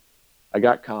 I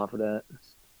got confident.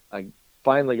 I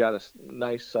finally got a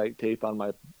nice sight tape on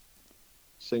my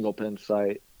single pin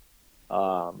sight.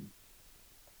 Um,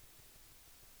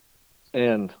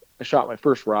 and I shot my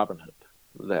first Robin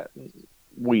Hood that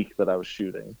week that I was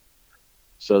shooting.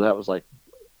 So that was like,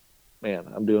 man,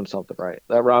 I'm doing something right.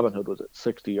 That Robin Hood was at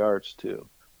 60 yards too.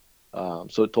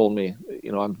 So it told me,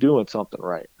 I'm doing something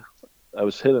right. I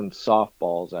was hitting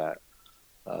softballs at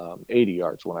 80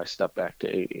 yards when I stepped back to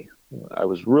 80. I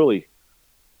was really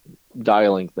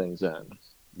dialing things in.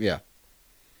 Yeah.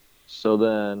 So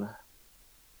then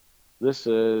this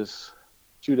is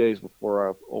 2 days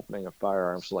before opening of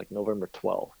firearms, so like November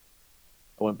 12th.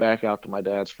 I went back out to my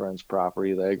dad's friend's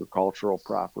property, the agricultural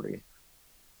property,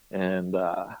 and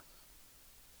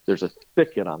there's a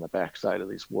thicket on the backside of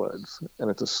these woods, and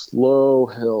it's a slow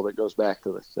hill that goes back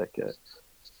to the thicket.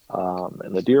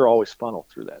 And the deer always funnel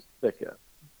through that thicket.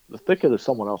 The thicket is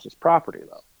someone else's property,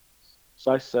 though.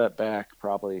 So I sat back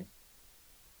probably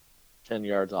 10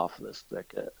 yards off of this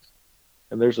thicket,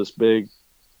 and there's this big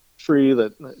tree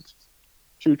it's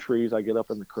two trees. I get up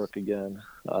in the crook again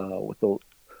with the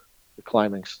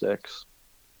climbing sticks.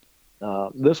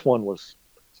 This one was,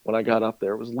 when I got up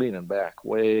there, it was leaning back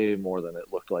way more than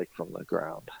it looked like from the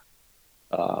ground.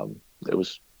 It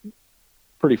was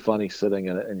pretty funny sitting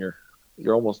in it, and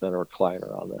you're almost in a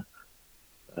recliner on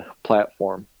the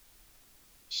platform.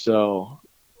 So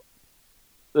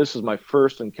this is my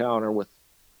first encounter with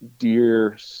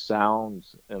deer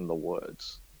sounds in the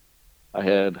woods.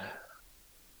 It's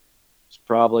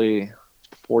probably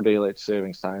before daylight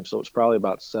savings time, so it's probably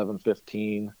about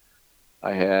 7:15.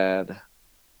 I had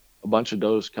a bunch of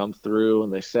does come through,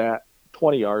 and they sat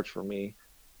 20 yards from me,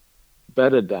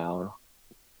 bedded down.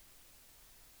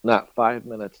 Not 5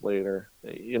 minutes later,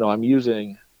 I'm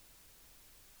using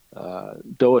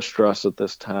doe estrus at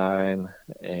this time,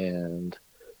 and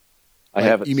I Like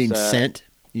have it you mean set. scent?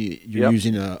 You're Yep.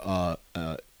 using a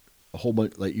whole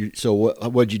bunch like you. So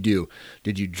what'd you do?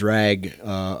 Did you drag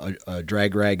a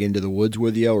drag rag into the woods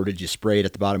with you, or did you spray it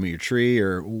at the bottom of your tree,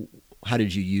 or how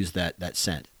did you use that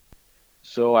scent?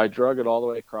 So I drug it all the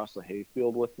way across the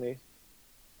hayfield with me,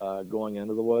 going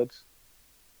into the woods,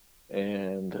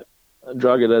 and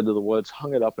drug it into the woods,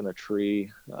 hung it up in a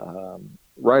tree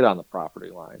right on the property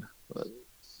line,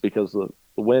 because the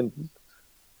wind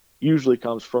usually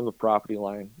comes from the property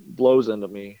line, blows into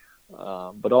me,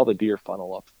 but all the deer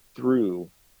funnel up through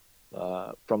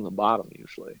from the bottom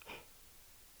usually.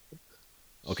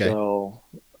 Okay. So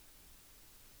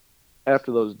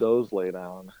after those does lay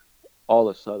down, all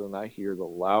of a sudden I hear the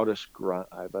loudest grunt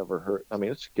I've ever heard. I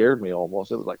mean, it scared me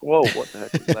almost. It was like, whoa, what the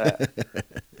heck was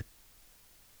that?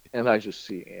 And I just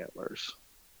see antlers.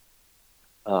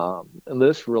 And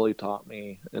this really taught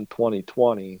me in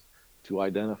 2020 to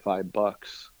identify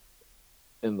bucks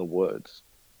in the woods.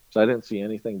 So I didn't see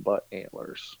anything but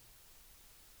antlers.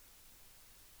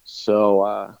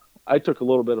 So I took a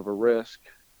little bit of a risk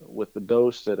with the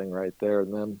doe sitting right there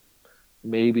and then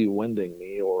maybe winding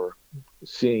me or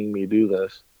seeing me do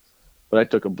this. But I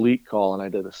took a bleat call and I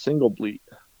did a single bleat.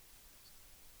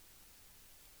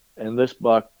 And this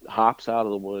buck hops out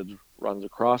of the woods, runs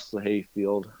across the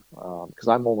hayfield because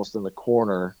I'm almost in the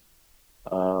corner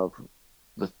of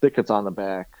the thickets on the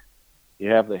back. You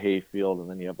have the hayfield and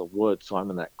then you have the woods. So I'm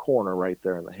in that corner right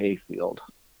there in the hayfield.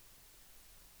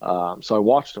 So I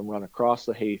watched him run across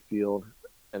the hayfield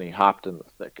and he hopped in the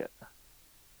thicket.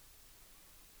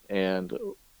 And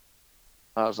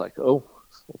I was like, oh,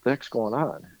 what the heck's going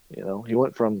on? He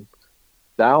went from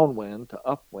downwind to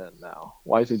upwind now.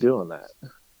 Why is he doing that?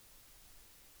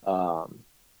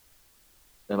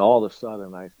 And all of a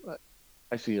sudden,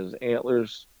 I see his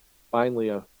antlers finally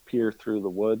appear through the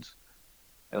woods,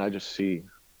 and I just see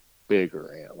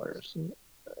bigger antlers. And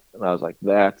I was like,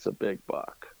 that's a big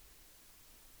buck.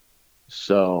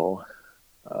 So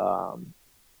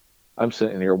I'm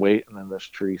sitting here waiting in this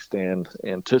tree stand,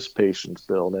 anticipation's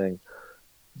building,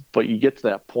 but you get to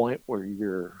that point where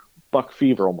your buck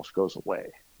fever almost goes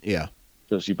away Yeah.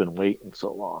 because you've been waiting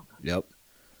so long. Yep.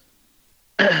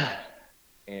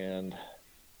 And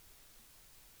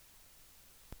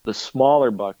the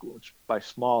smaller buck, which by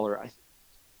smaller,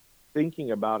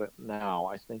 thinking about it now,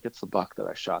 I think it's the buck that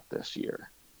I shot this year.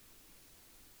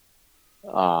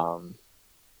 Because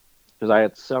I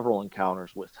had several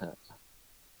encounters with him.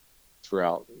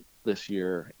 throughout this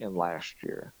year and last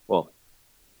year. Well,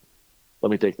 let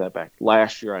me take that back.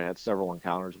 Last year I had several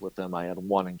encounters with him. I had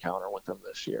one encounter with him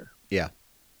this year. Yeah.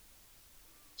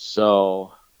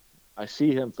 So I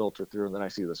see him filter through, and then I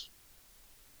see this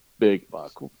big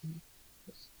buck,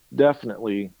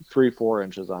 definitely 3-4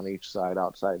 inches on each side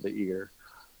outside the ear.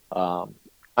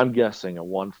 I'm guessing a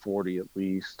 140 at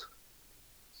least.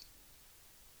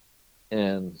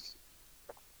 And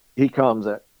he comes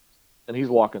at, and he's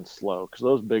walking slow because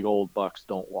those big old bucks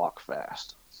don't walk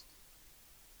fast.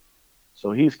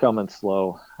 So he's coming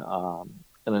slow.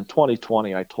 And in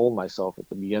 2020, I told myself at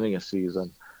the beginning of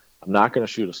season, I'm not going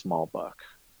to shoot a small buck,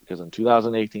 because in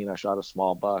 2018, I shot a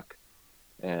small buck,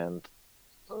 and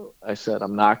I said,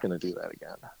 I'm not going to do that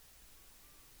again.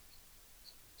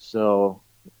 So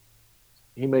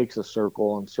he makes a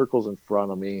circle and circles in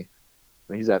front of me,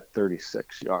 and he's at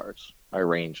 36 yards. I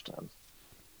ranged him.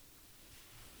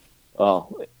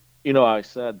 Well, I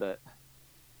said that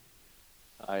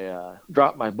I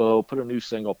dropped my bow, put a new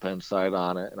single pin sight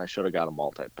on it, and I should have got a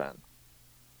multi-pin.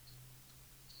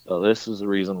 So this is the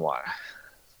reason why.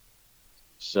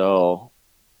 So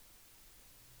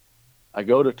I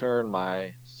go to turn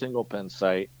my single pin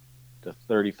sight to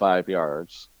 35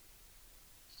 yards,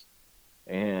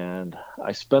 and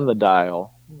I spin the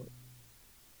dial.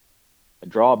 I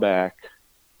draw back,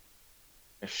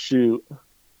 I shoot,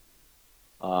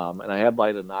 and I had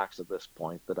lighted nocks at this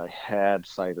point that I had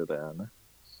sighted in,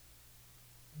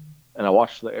 and I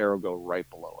watched the arrow go right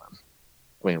below him.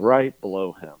 I mean, right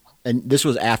below him. And this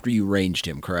was after you ranged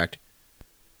him, correct?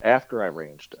 After I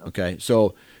ranged him. Okay,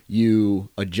 so you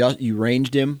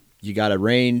ranged him, you got a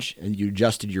range, and you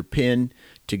adjusted your pin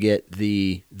to get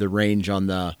the range on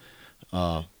the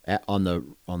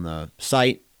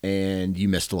sight, and you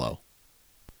missed low.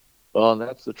 Well, and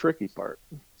that's the tricky part.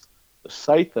 The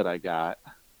sight that I got,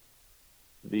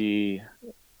 the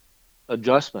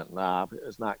adjustment knob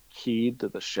is not keyed to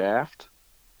the shaft.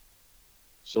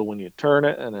 So when you turn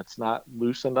it and it's not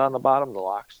loosened on the bottom, the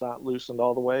lock's not loosened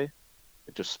all the way,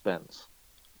 it just spins.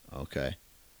 Okay.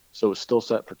 So it's still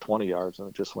set for 20 yards, and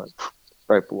it just went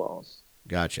right below him.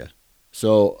 Gotcha.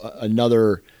 So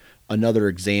another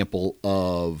example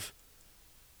of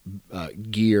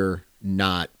gear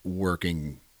not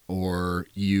working, or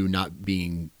you not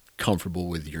being comfortable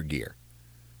with your gear.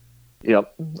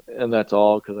 Yep. And that's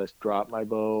all because I dropped my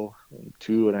bow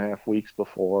 2.5 weeks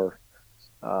before.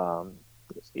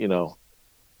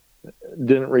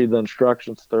 Didn't read the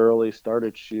instructions thoroughly,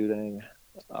 started shooting.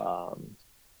 The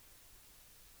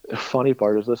funny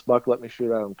part is this buck let me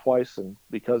shoot at him twice, and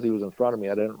because he was in front of me,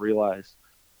 I didn't realize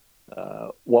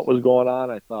what was going on.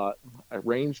 I thought I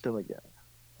ranged him again.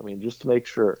 I mean, just to make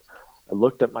sure. I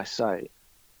looked at my sight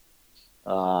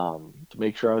to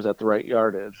make sure I was at the right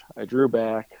yardage. I drew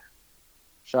back,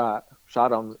 shot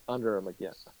him under him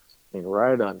again. I mean,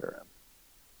 right under him.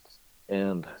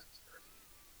 And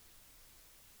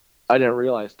I didn't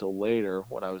realize till later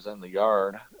when I was in the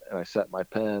yard and I set my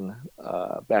pin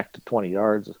back to 20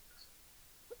 yards.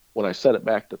 When I set it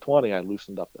back to 20, I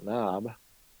loosened up the knob,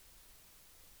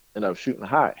 and I was shooting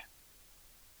high.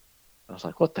 I was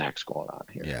like, what the heck's going on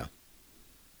here? Yeah.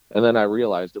 And then I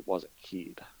realized it wasn't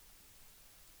keyed.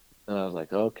 And I was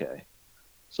like, okay.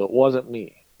 So it wasn't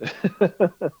me.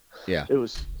 Yeah. It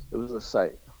was the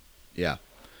sight. Yeah.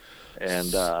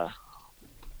 And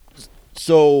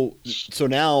so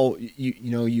now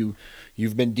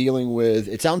you've been dealing with,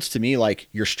 it sounds to me like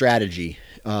your strategy,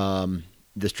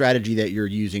 the strategy that you're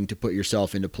using to put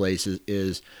yourself into place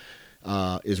is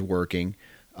working.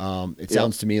 It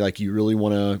sounds to me like you really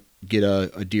want to get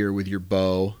a deer with your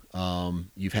bow.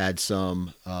 You've had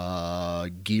some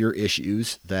gear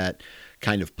issues that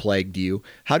kind of plagued you.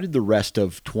 How did the rest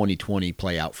of 2020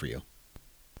 play out for you?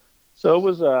 So it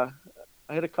was I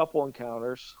had a couple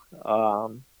encounters.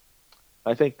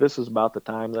 I think this is about the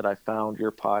time that I found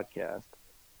your podcast,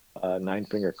 Nine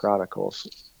Finger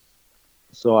Chronicles.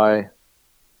 So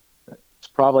it's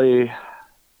probably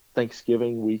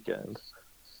Thanksgiving weekend.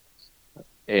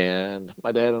 And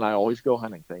my dad and I always go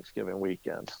hunting Thanksgiving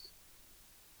weekend.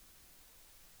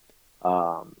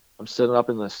 I'm sitting up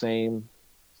in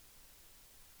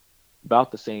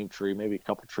about the same tree, maybe a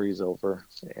couple trees over,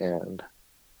 and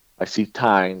I see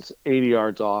tines 80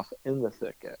 yards off in the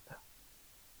thicket.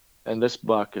 And this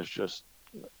buck is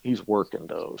he's working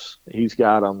those. He's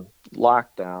got them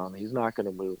locked down. He's not going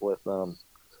to move with them.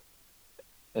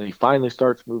 And he finally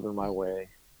starts moving my way.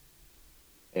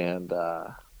 And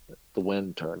the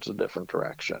wind turns a different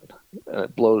direction. And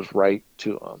it blows right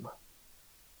to him.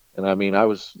 And I mean, I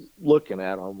was looking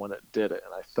at him when it did it.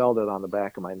 And I felt it on the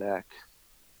back of my neck.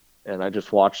 And I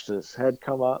just watched his head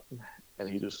come up. and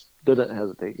he just didn't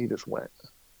hesitate. He just went.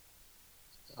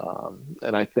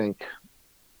 And I think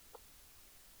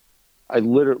I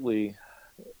literally,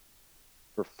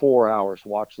 for 4 hours,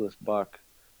 watched this buck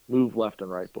move left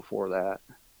and right before that.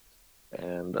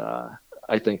 And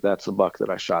I think that's the buck that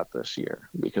I shot this year,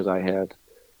 because I had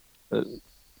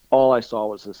all I saw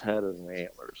was his head and the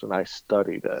antlers, and I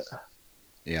studied it.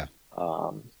 Yeah.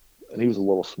 And he was a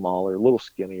little smaller, a little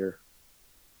skinnier,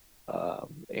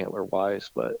 antler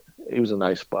wise, but he was a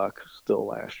nice buck still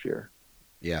last year.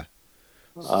 Yeah.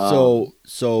 So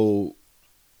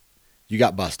you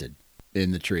got busted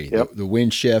in the tree. Yep. The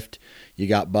wind shift, you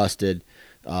got busted.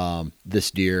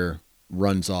 This deer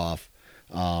runs off.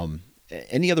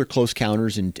 Any other close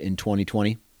counters in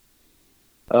 2020?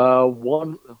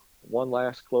 One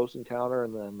last close encounter,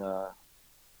 and then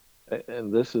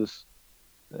and this is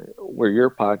where your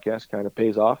podcast kind of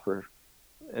pays off for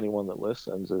anyone that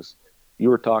listens. Is you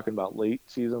were talking about late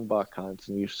season buck hunts,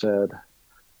 and you said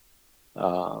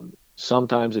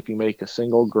sometimes if you make a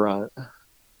single grunt,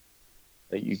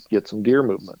 that you get some deer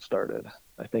movement started,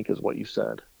 I think is what you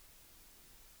said.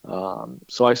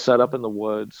 So I set up in the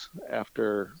woods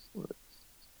after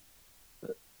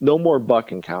no more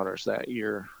buck encounters that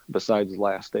year besides the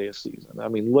last day of season. I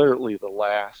mean, literally the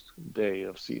last day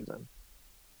of season.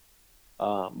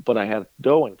 But I had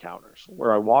doe encounters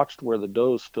where I watched where the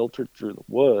does filtered through the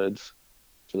woods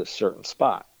to this certain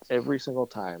spot. Every single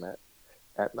time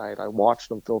at night, I watched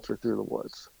them filter through the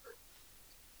woods.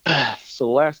 So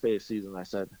the last day of season, I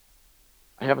said,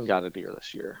 I haven't got a deer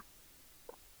this year.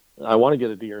 I want to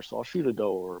get a deer, so I'll shoot a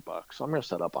doe or a buck. So I'm going to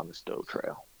set up on this doe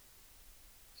trail.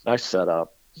 I set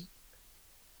up.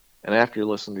 And after you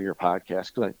listen to your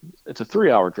podcast, because it's a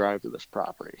 3-hour drive to this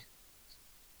property.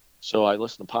 So I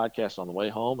listened to podcasts on the way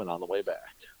home and on the way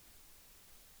back.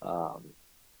 I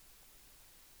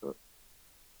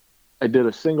did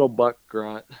a single buck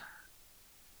grunt,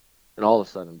 and all of a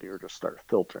sudden deer just started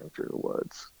filtering through the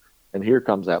woods. And here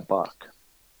comes that buck.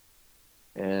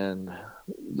 And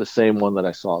the same one that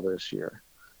I saw this year.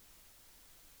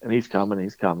 And he's coming,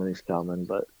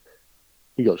 but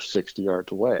he goes 60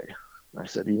 yards away. I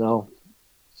said,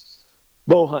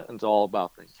 bow hunting's all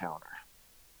about the encounter.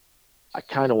 I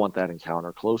kind of want that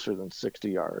encounter closer than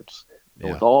 60 yards.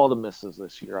 And with all the misses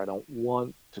this year, I don't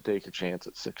want to take a chance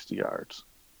at 60 yards.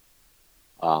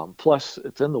 Plus,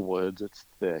 it's in the woods. It's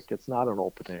thick. It's not an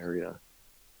open area.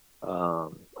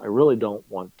 I really don't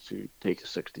want to take a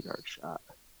 60-yard shot.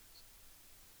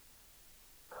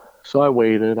 So I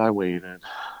waited.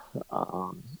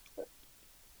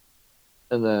 And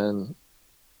then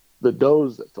the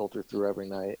does that filter through every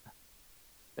night,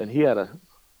 and he had a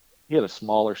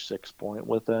smaller 6-point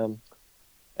with him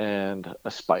and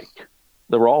a spike.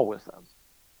 They were all with him,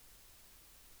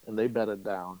 and they bedded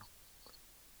down.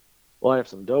 Well, I have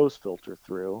some does filter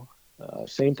through,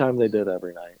 same time they did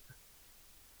every night,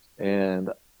 and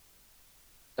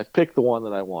I picked the one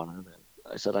that I wanted.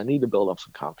 And I said, I need to build up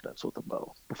some confidence with the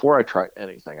bow before I try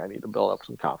anything. I need to build up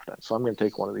some confidence, so I'm going to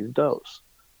take one of these does.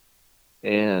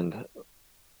 And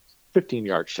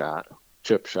 15-yard shot,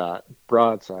 chip shot,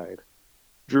 broadside,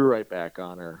 drew right back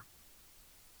on her.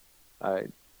 I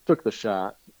took the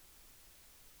shot,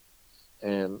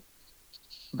 and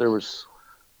there was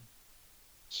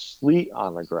sleet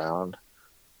on the ground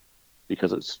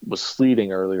because it was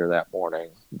sleeting earlier that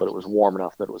morning, but it was warm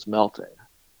enough that it was melting.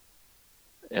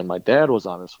 And my dad was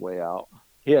on his way out.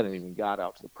 He hadn't even got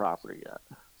out to the property yet.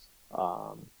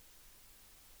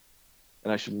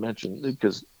 And I should mention,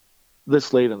 because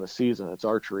this late in the season, it's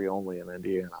archery only in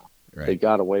Indiana. Right. They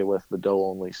got away with the doe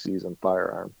only season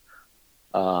firearm.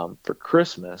 For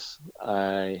Christmas,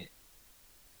 I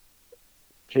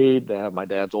paid to have my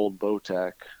dad's old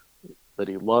Bowtech that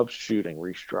he loves shooting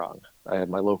restrung. I had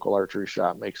my local archery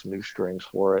shop make some new strings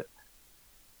for it.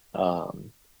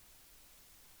 So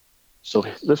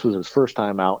this was his first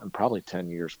time out in probably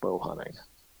 10 years bow hunting.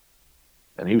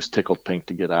 And he was tickled pink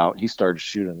to get out. He started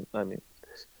shooting.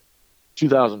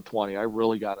 2020, I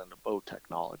really got into bow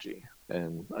technology,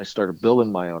 and I started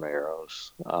building my own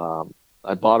arrows.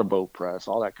 I bought a bow press,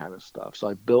 all that kind of stuff. So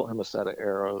I built him a set of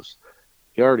arrows.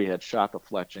 He already had shot the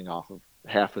fletching off of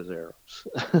half his arrows.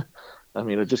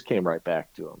 It just came right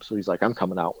back to him. So he's like, I'm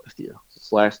coming out with you.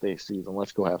 It's last day of season.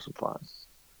 Let's go have some fun.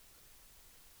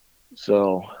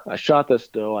 So I shot this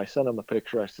doe. I sent him a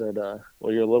picture. I said,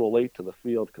 well, you're a little late to the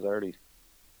field because I already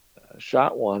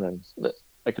shot one, and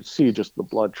I could see just the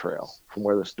blood trail from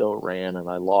where this doe ran, and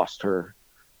I lost her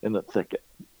in the thicket.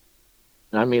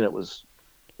 And it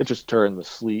just turned the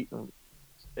sleet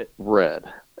red.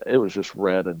 It was just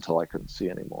red until I couldn't see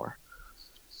anymore.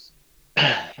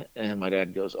 And my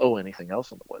dad goes, oh, anything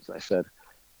else in the woods? I said,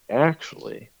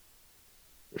 actually,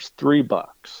 there's 3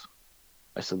 bucks.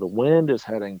 I said, the wind is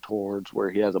heading towards where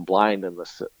he has a blind in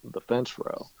the fence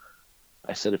row.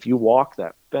 I said, if you walk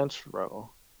that fence row,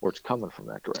 or it's coming from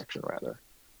that direction rather,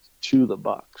 to the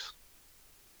bucks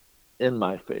in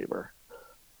my favor.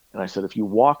 And I said, if you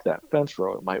walk that fence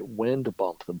row, it might wind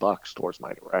bump the bucks towards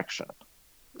my direction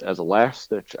as a last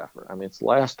ditch effort. I mean, it's the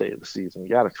last day of the season. You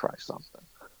got to try something.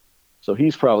 So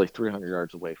he's probably 300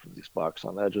 yards away from these bucks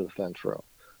on the edge of the fence row.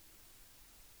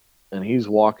 And he's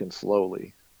walking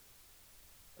slowly.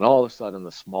 And all of a sudden,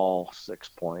 the small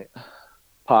 6-point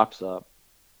pops up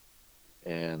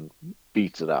and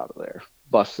beats it out of there,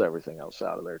 busts everything else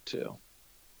out of there too.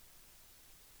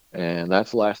 And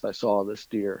that's the last I saw of this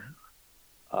deer.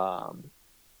 And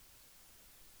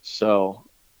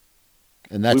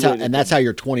that's how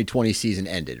your 2020 season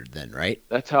ended then, right?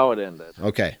 That's how it ended.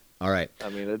 Okay. All right. I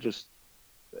mean,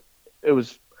 it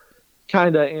was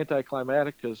kind of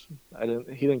anticlimactic because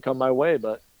he didn't come my way,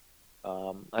 but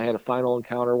I had a final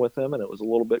encounter with him and it was a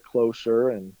little bit closer,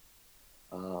 and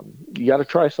you got to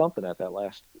try something at that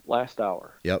last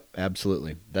hour. Yep,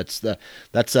 absolutely. That's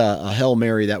a Hail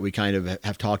Mary that we kind of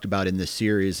have talked about in this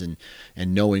series, and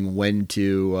knowing when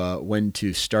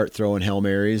to start throwing Hail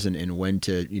Marys and when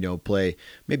to play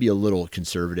maybe a little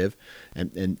conservative,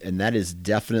 and that is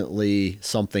definitely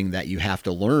something that you have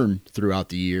to learn throughout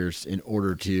the years in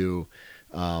order to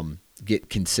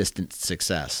get consistent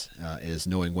success, is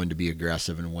knowing when to be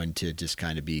aggressive and when to just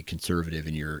kind of be conservative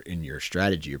in your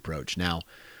strategy approach. Now,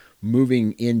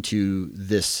 moving into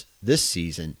this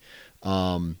season,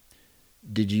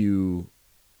 did you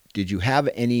have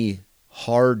any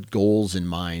hard goals in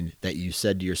mind that you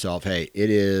said to yourself, "Hey,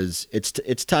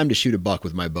 it's time to shoot a buck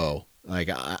with my bow. Like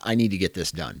I need to get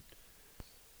this done."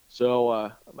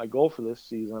 So my goal for this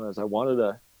season is I wanted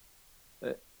a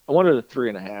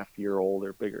 3.5-year-old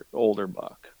or older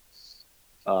buck.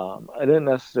 I didn't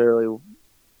necessarily.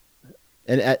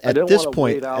 And at this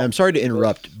point, I'm sorry to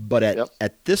interrupt, but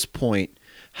at this point,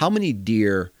 how many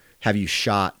deer have you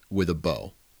shot with a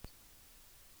bow?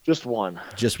 Just one.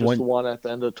 Just one? Just one at the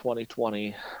end of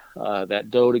 2020. That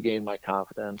doe to gain my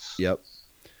confidence. Yep.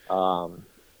 That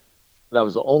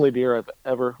was the only deer I've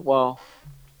ever.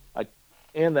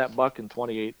 And that buck in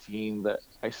 2018 that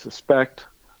I suspect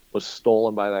was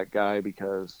stolen by that guy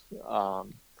because,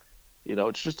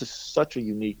 it's just such a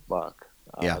unique buck.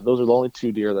 Those are the only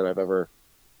 2 deer that I've ever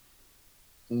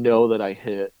know that I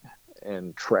hit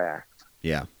and tracked.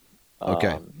 Yeah.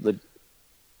 Okay.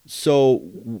 So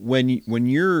when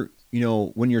you're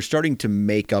starting to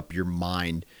make up your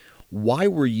mind, why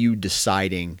were you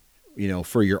deciding,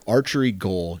 for your archery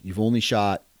goal, you've only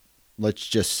shot, let's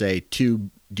just say 2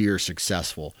 deer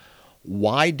successful.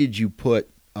 Why did you put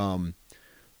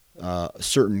a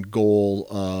certain goal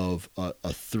of a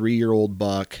 3-year-old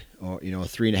buck or a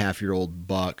 3.5-year-old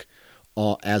buck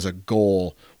as a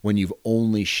goal when you've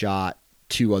only shot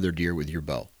 2 other deer with your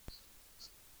bow?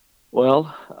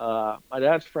 Well, my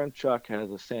dad's friend Chuck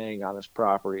has a saying on his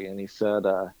property, and he said,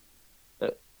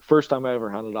 first time I ever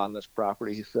hunted on this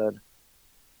property, he said,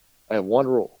 I have one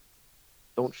rule: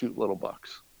 don't shoot little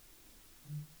bucks.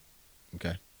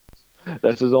 Okay.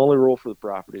 That's his only rule for the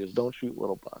property, is don't shoot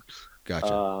little bucks.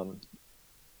 Gotcha.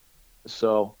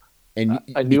 And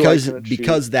I knew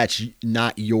because that's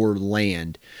not your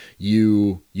land,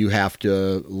 you have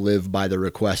to live by the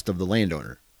request of the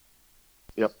landowner.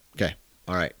 Yep. Okay.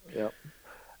 All right. Yep.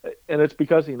 And it's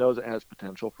because he knows it has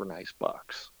potential for nice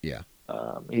bucks. Yeah.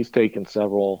 He's taken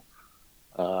several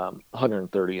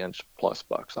 130-inch plus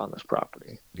bucks on this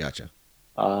property. Gotcha.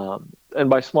 And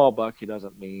by small buck, he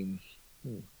doesn't mean,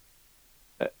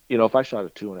 if I shot a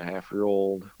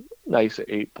 2.5-year-old, nice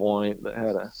 8-point that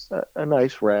had a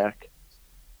nice rack,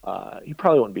 he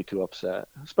probably wouldn't be too upset,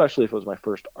 especially if it was my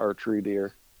first archery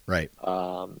deer. Right.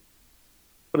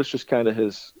 But it's just kind of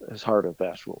his hard and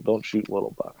fast rule: don't shoot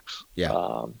little bucks.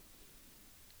 Yeah.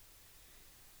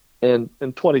 And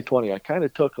in 2020, I kind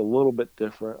of took a little bit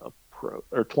different approach,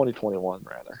 or 2021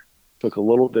 rather, took a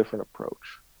little different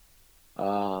approach.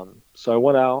 So I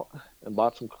went out and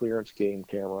bought some clearance game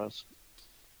cameras.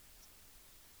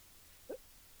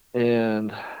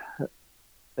 And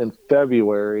in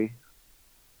February,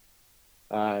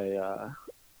 I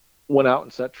went out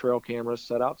and set trail cameras,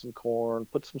 set out some corn,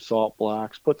 put some salt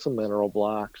blocks, put some mineral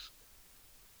blocks,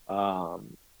 so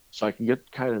I can get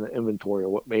kind of an inventory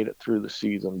of what made it through the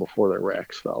season before the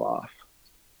racks fell off.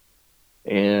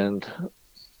 And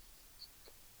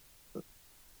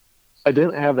I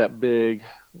didn't have that big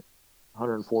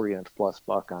 140-inch plus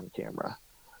buck on camera.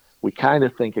 We kind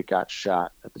of think it got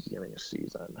shot at the beginning of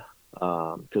season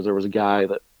because there was a guy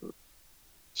that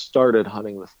started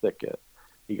hunting the thicket.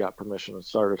 he got permission and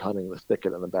started hunting the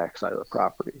thicket in the backside of the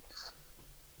property,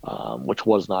 which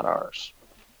was not ours.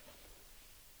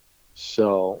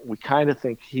 So we kind of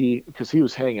think because he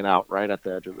was hanging out right at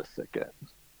the edge of the thicket,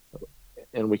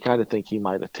 and we kind of think he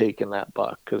might have taken that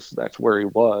buck because that's where he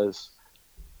was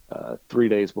 3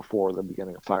 days before the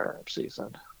beginning of firearm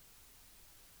season.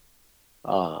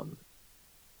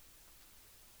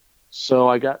 So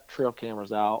I got trail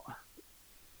cameras out.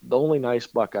 The only nice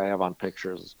buck I have on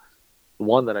pictures is the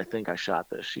one that I think I shot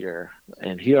this year,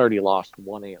 and he already lost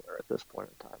one antler at this point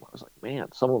in time. I was like,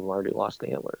 man, some of them already lost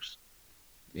antlers.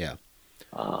 Yeah.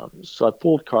 So I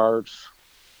pulled cards.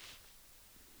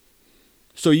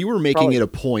 So you were making it a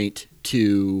point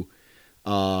to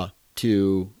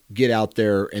get out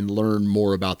there and learn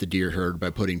more about the deer herd by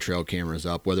putting trail cameras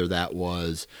up, whether that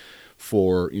was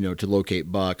for, to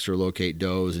locate bucks or locate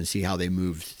does and see how they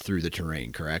moved through the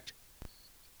terrain, correct?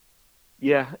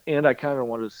 Yeah, and I kind of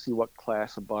wanted to see what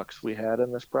class of bucks we had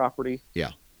in this property.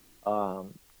 Yeah.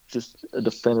 Just a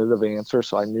definitive answer,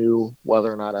 so I knew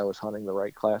whether or not I was hunting the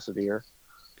right class of deer.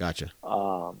 Gotcha.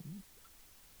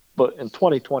 But in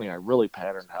 2020, I really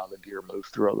patterned how the deer moved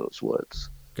through those woods.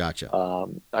 Gotcha.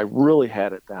 I really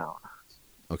had it down.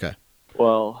 Okay.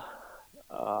 Well,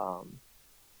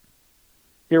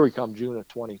 here we come June of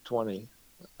 2020,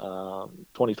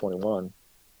 2021.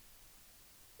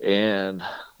 And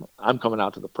I'm coming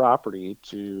out to the property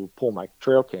to pull my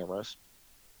trail cameras.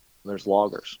 And there's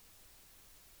loggers.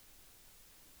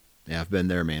 Yeah, I've been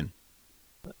there, man.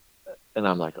 And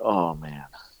I'm like, oh, man.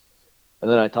 And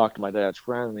then I talked to my dad's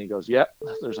friend, and he goes, yep,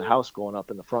 there's a house going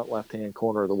up in the front left-hand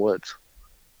corner of the woods.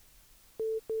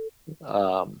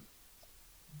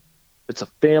 It's a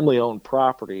family-owned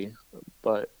property,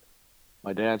 but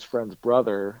my dad's friend's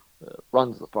brother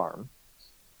runs the farm,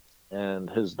 and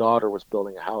his daughter was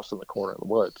building a house in the corner of the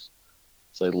woods.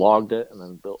 So they logged it and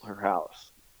then built her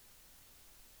house.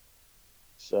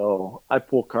 So I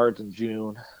pulled cards in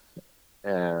June,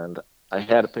 and I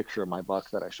had a picture of my buck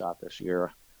that I shot this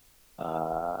year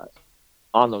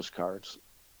on those cards.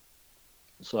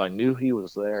 So I knew he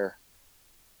was there.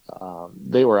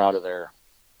 They were out of there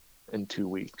in 2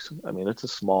 weeks. I mean, it's a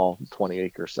small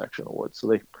 20-acre section of woods, so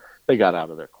they got out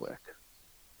of there quick.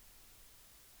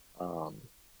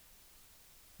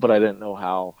 But I didn't know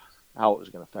how it was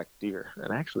going to affect deer.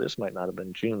 And actually, this might not have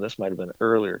been June. This might have been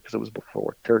earlier because it was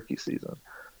before turkey season.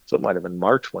 So it might have been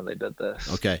March when they did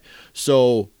this. Okay.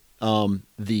 So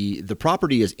the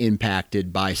property is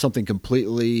impacted by something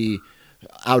completely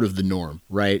out of the norm,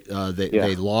 right?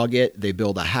 They log it, they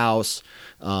build a house.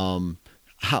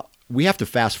 We have to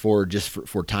fast forward just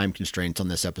for time constraints on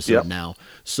this episode now.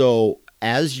 So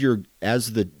as the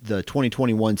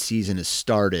 2021 season has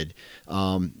started,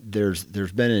 there's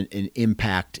been an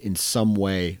impact in some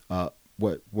way,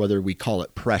 whether we call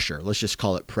it pressure, let's just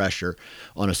call it pressure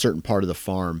on a certain part of the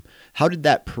farm. How did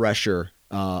that pressure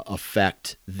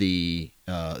affect the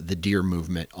deer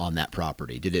movement on that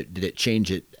property? Did it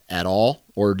change it at all,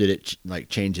 or did it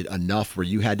change it enough where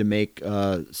you had to make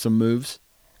some moves?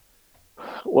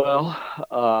 Well,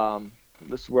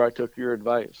 this is where I took your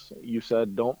advice. You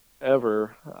said don't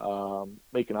ever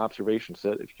make an observation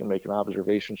sit if you can make an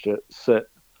observation sit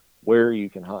where you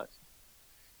can hunt.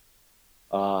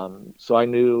 So I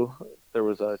knew there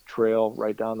was a trail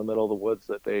right down the middle of the woods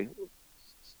a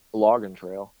logging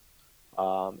trail.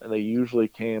 And they usually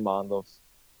came on the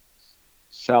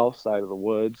south side of the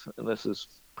woods, and this is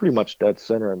pretty much dead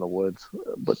center in the woods,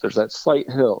 but there's that slight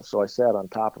hill. So I sat on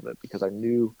top of it because I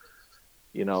knew,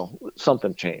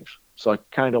 something changed. So I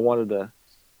kind of wanted to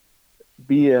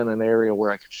be in an area where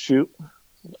I could shoot,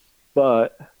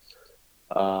 but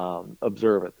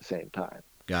observe at the same time.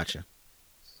 Gotcha.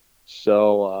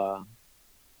 So,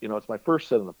 it's my first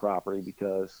sit on the property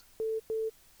because,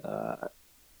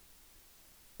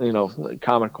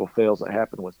 comical fails that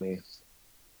happened with me.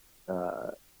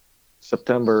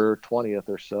 September 20th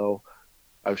or so,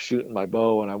 I was shooting my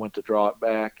bow and I went to draw it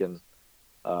back, and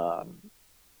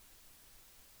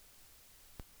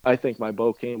I think my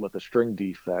bow came with a string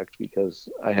defect because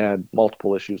I had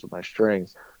multiple issues with my string.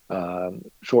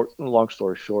 Long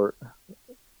story short,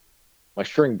 my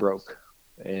string broke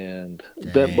and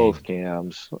bent both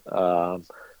cams. I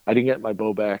didn't get my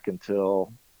bow back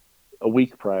until a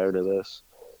week prior to this.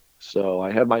 So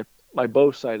I had my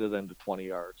bow sighted into 20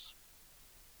 yards.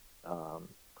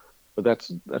 But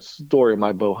that's the story of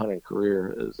my bow hunting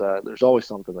career, is that there's always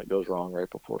something that goes wrong right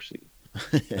before season.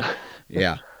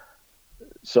 Yeah.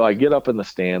 So I get up in the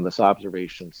stand, this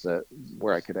observation set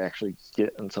where I could actually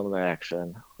get in some of the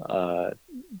action.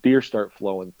 Deer start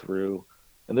flowing through,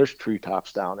 and there's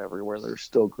treetops down everywhere. They're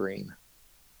still green.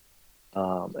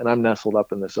 And I'm nestled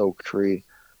up in this oak tree.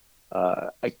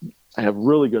 I have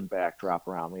really good backdrop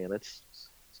around me, and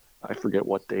I forget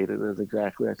what date it is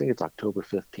exactly. I think it's October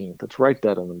 15th. It's right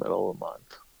dead in the middle of the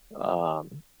month.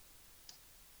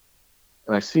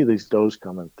 And I see these does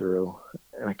coming through,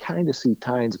 and I kind of see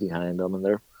tines behind them, and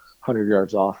they're 100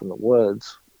 yards off in the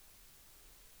woods.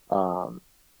 Um,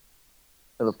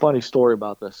 and the funny story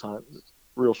about this hunt,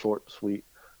 real short and sweet,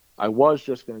 I was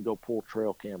just going to go pull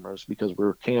trail cameras because we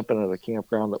were camping at a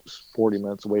campground that was 40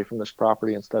 minutes away from this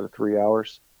property instead of 3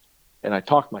 hours. And I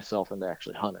talked myself into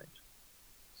actually hunting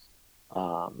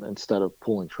instead of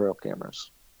pulling trail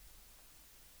cameras.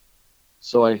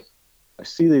 So I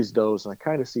see these does, and I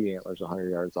kind of see antlers 100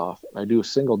 yards off, and I do a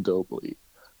single doe bleat.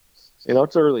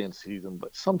 It's early in season,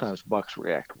 but sometimes bucks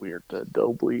react weird to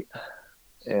doe bleat.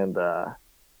 And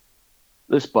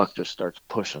this buck just starts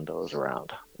pushing does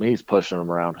around. I mean, he's pushing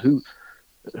them around.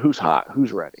 Who's hot?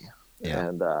 Who's ready? Yeah.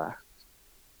 And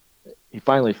he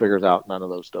finally figures out none of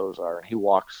those does are, and he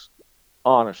walks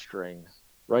on a string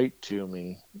right to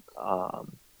me.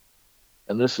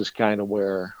 And this is kind of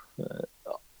where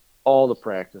all the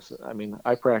practice. I mean,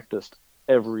 I practiced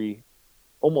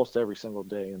almost every single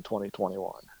day in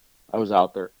 2021. I was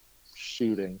out there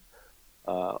shooting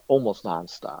almost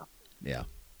nonstop. Yeah.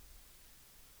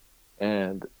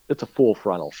 And it's a full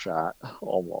frontal shot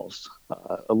almost,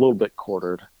 a little bit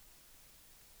quartered.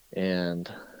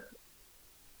 And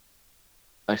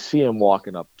I see him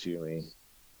walking up to me,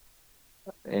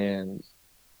 and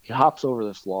he hops over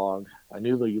this log. I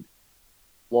knew the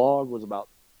log was about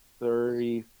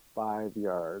 35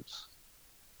 yards,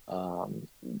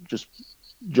 just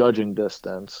judging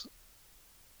distance.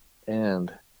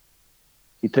 And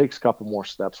he takes a couple more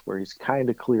steps where he's kind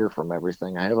of clear from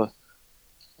everything. I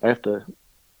have to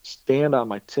stand on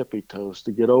my tippy toes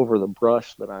to get over the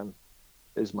brush that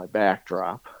is my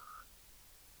backdrop.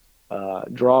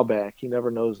 Draw back. He never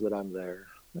knows that I'm there.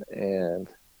 And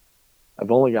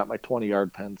I've only got my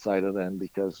 20-yard pen sighted in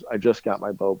because I just got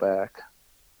my bow back.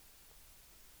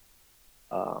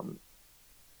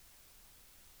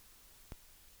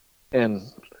 And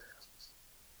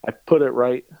I put it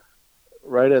right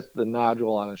at the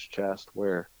nodule on his chest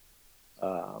where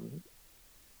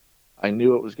I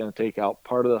knew it was going to take out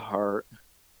part of the heart,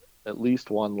 at least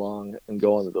one lung, and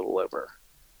go into the liver.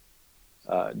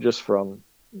 Just from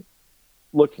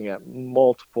looking at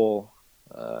multiple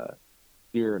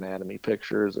deer anatomy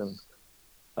pictures and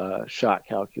shot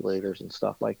calculators and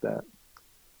stuff like that.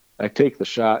 I take the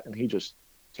shot, and he just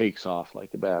takes off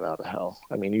like a bat out of hell.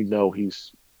 I mean,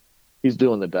 he's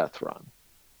doing the death run.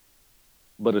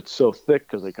 But it's so thick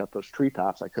because they cut those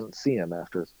treetops, I couldn't see him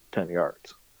after 10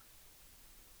 yards.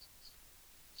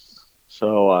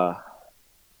 So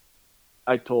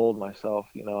I told myself,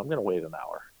 I'm going to wait an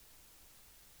hour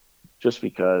just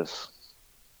because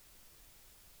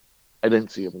I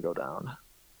didn't see him go down.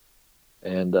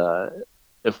 And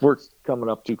if we're coming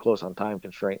up too close on time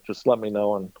constraint, just let me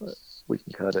know and we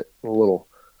can cut it a little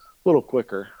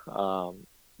quicker.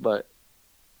 But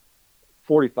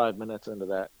 45 minutes into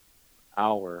that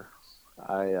hour,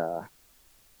 I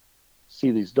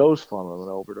see these does funneling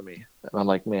over to me, and I'm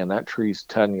like, man, that tree's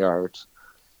 10 yards.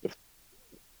 If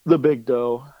the big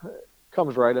doe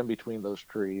comes right in between those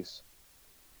trees,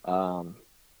 it's going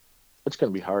to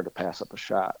be hard to pass up a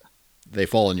shot. They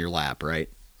fall in your lap, right?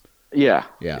 Yeah.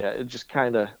 Yeah. It just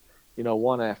kind of,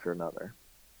 one after another.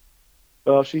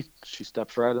 Well, she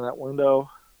steps right in that window.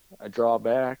 I draw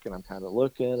back, and I'm kind of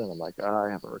looking, and I'm like, I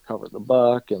haven't recovered the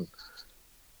buck, and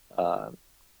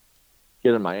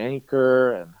getting my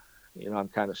anchor, and I'm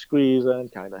kind of squeezing,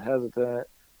 kind of hesitant,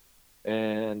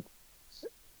 and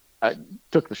I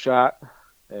took the shot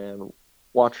and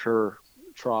watched her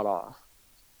trot off.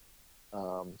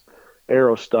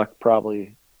 Arrow stuck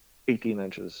probably 18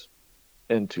 inches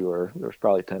into her. There was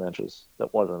probably 10 inches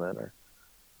that wasn't in her.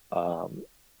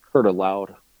 Heard a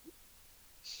loud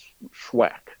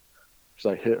schwack as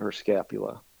I hit her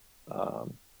scapula.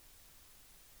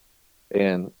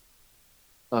 And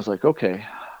I was like, okay,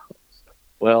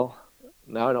 well,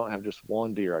 now I don't have just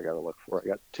one deer I got to look for. I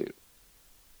got two.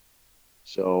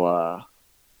 So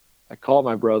I called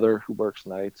my brother who works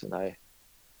nights, and I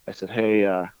said, hey,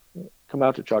 come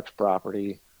out to Chuck's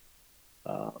property.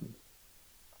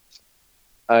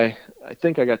 I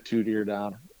think I got two deer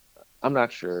down. I'm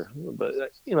not sure, but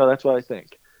that's what I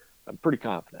think. I'm pretty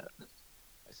confident.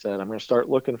 I said, I'm going to start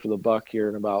looking for the buck here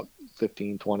in about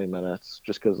 15, 20 minutes,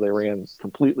 just because they ran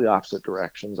completely opposite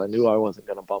directions. I knew I wasn't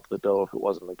going to bump the doe if it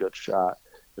wasn't a good shot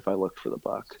if I looked for the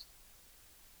buck.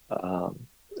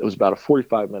 It was about a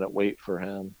 45-minute wait for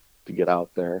him to get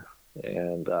out there.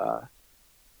 And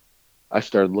I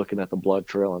started looking at the blood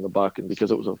trail on the buck, and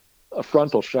because it was a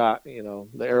frontal shot, you know,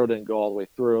 the arrow didn't go all the way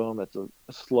through him. It's a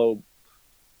slow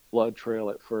blood trail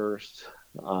at first,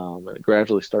 and it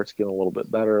gradually starts getting a little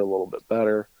bit better.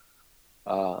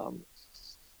 And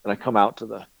I come out to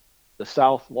the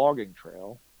south logging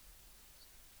trail,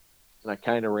 and I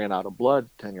kind of ran out of blood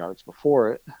 10 yards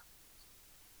before it.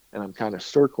 And I'm kind of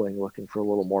circling, looking for a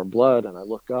little more blood. And I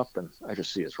look up and I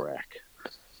just see his rack.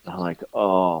 And I'm like,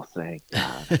 oh, thank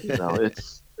God. You know,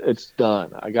 it's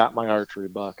done. I got my archery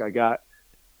buck. I got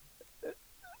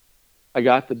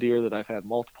the deer that I've had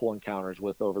multiple encounters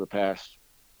with over the past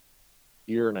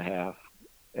year and a half.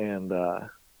 And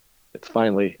it's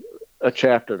finally a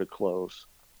chapter to close.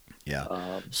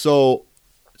 Yeah. So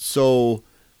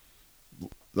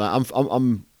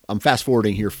I'm fast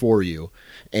forwarding here for you,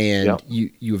 and yep.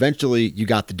 you eventually you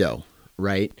got the doe,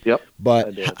 right? Yep.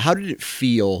 But how did it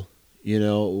feel, you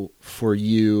know, for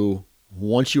you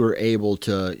once you were able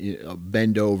to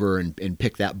bend over and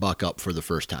pick that buck up for the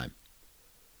first time?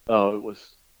 Oh,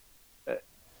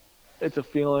 it's a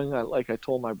feeling. Like I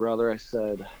told my brother, I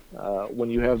said, when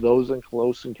you have those in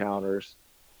close encounters,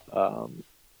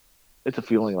 it's a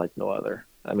feeling like no other.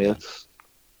 I mean,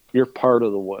 you're part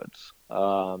of the woods.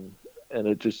 And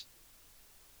it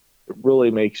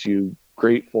really makes you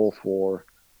grateful for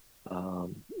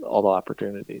all the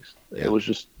opportunities. Yeah. It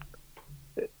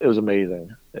was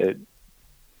amazing.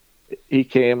 He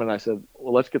came and I said,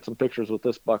 well, let's get some pictures with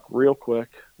this buck real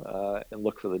quick and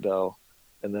look for the doe.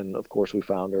 And then, of course, we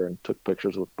found her and took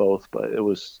pictures with both. But it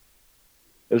was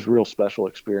a real special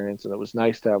experience, and it was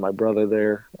nice to have my brother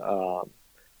there.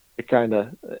 It kind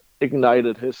of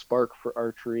ignited his spark for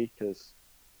archery because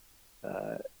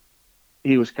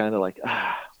he was kind of like,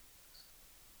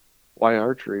 why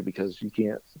archery? Because you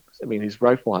can't. I mean, he's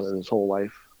rifle hunted his whole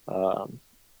life.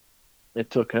 It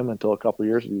took him until a couple of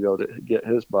years ago to get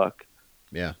his buck.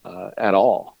 Yeah. At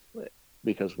all,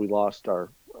 because we lost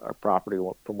our property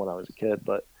from when I was a kid.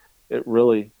 But it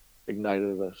really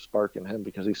ignited a spark in him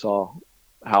because he saw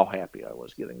how happy I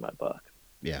was getting my buck.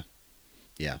 Yeah.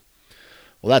 Yeah.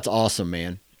 Well, that's awesome,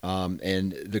 man.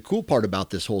 And the cool part about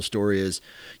this whole story is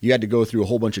you had to go through a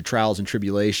whole bunch of trials and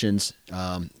tribulations.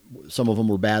 Some of them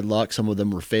were bad luck. Some of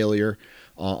them were failure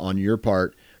on your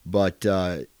part. But,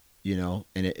 you know,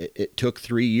 and it took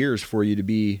 3 years for you to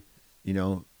be, you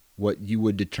know, what you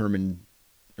would determine,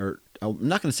 or I'm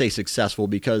not going to say successful,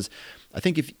 because I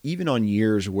think if even on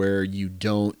years where you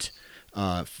don't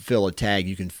fill a tag,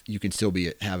 you can still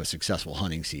have a successful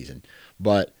hunting season.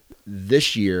 But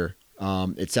this year,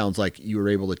 it sounds like you were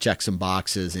able to check some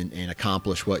boxes and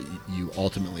accomplish what you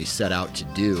ultimately set out to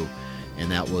do,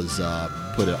 and that was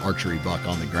put an archery buck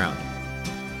on the ground.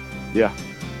 Yeah,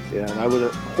 and I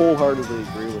would wholeheartedly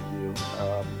agree with you.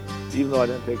 Even though I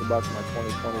didn't take a buck in my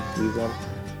 2020 season,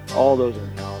 all those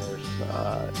encounters,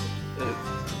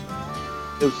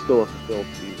 it was still a fulfilled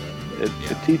season.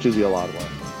 It teaches you a lot of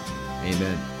lessons.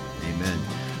 Amen.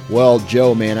 Well,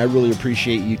 Joe, man, I really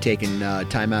appreciate you taking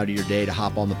time out of your day to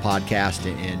hop on the podcast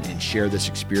and share this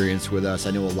experience with us.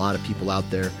 I know a lot of people out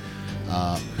there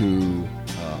who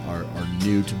are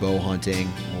new to bow hunting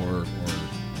or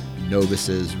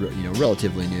novices, you know,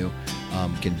 relatively new,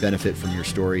 can benefit from your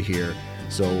story here.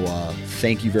 So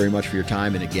thank you very much for your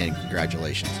time, and again,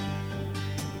 congratulations.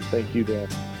 Thank you, Dan.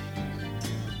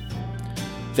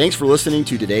 Thanks for listening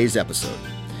to today's episode.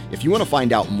 If you want to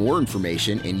find out more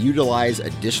information and utilize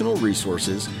additional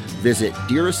resources, visit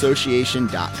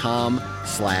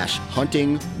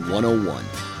deerassociation.com/hunting101.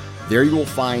 There you will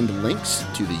find links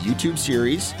to the YouTube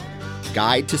series,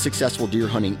 Guide to Successful Deer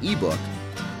Hunting ebook,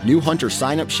 new hunter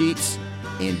sign-up sheets,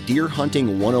 and Deer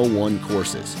Hunting 101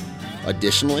 courses.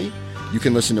 Additionally, you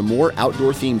can listen to more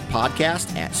outdoor-themed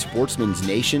podcasts at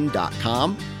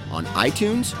sportsmansnation.com, on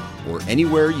iTunes, or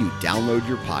anywhere you download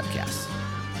your podcasts.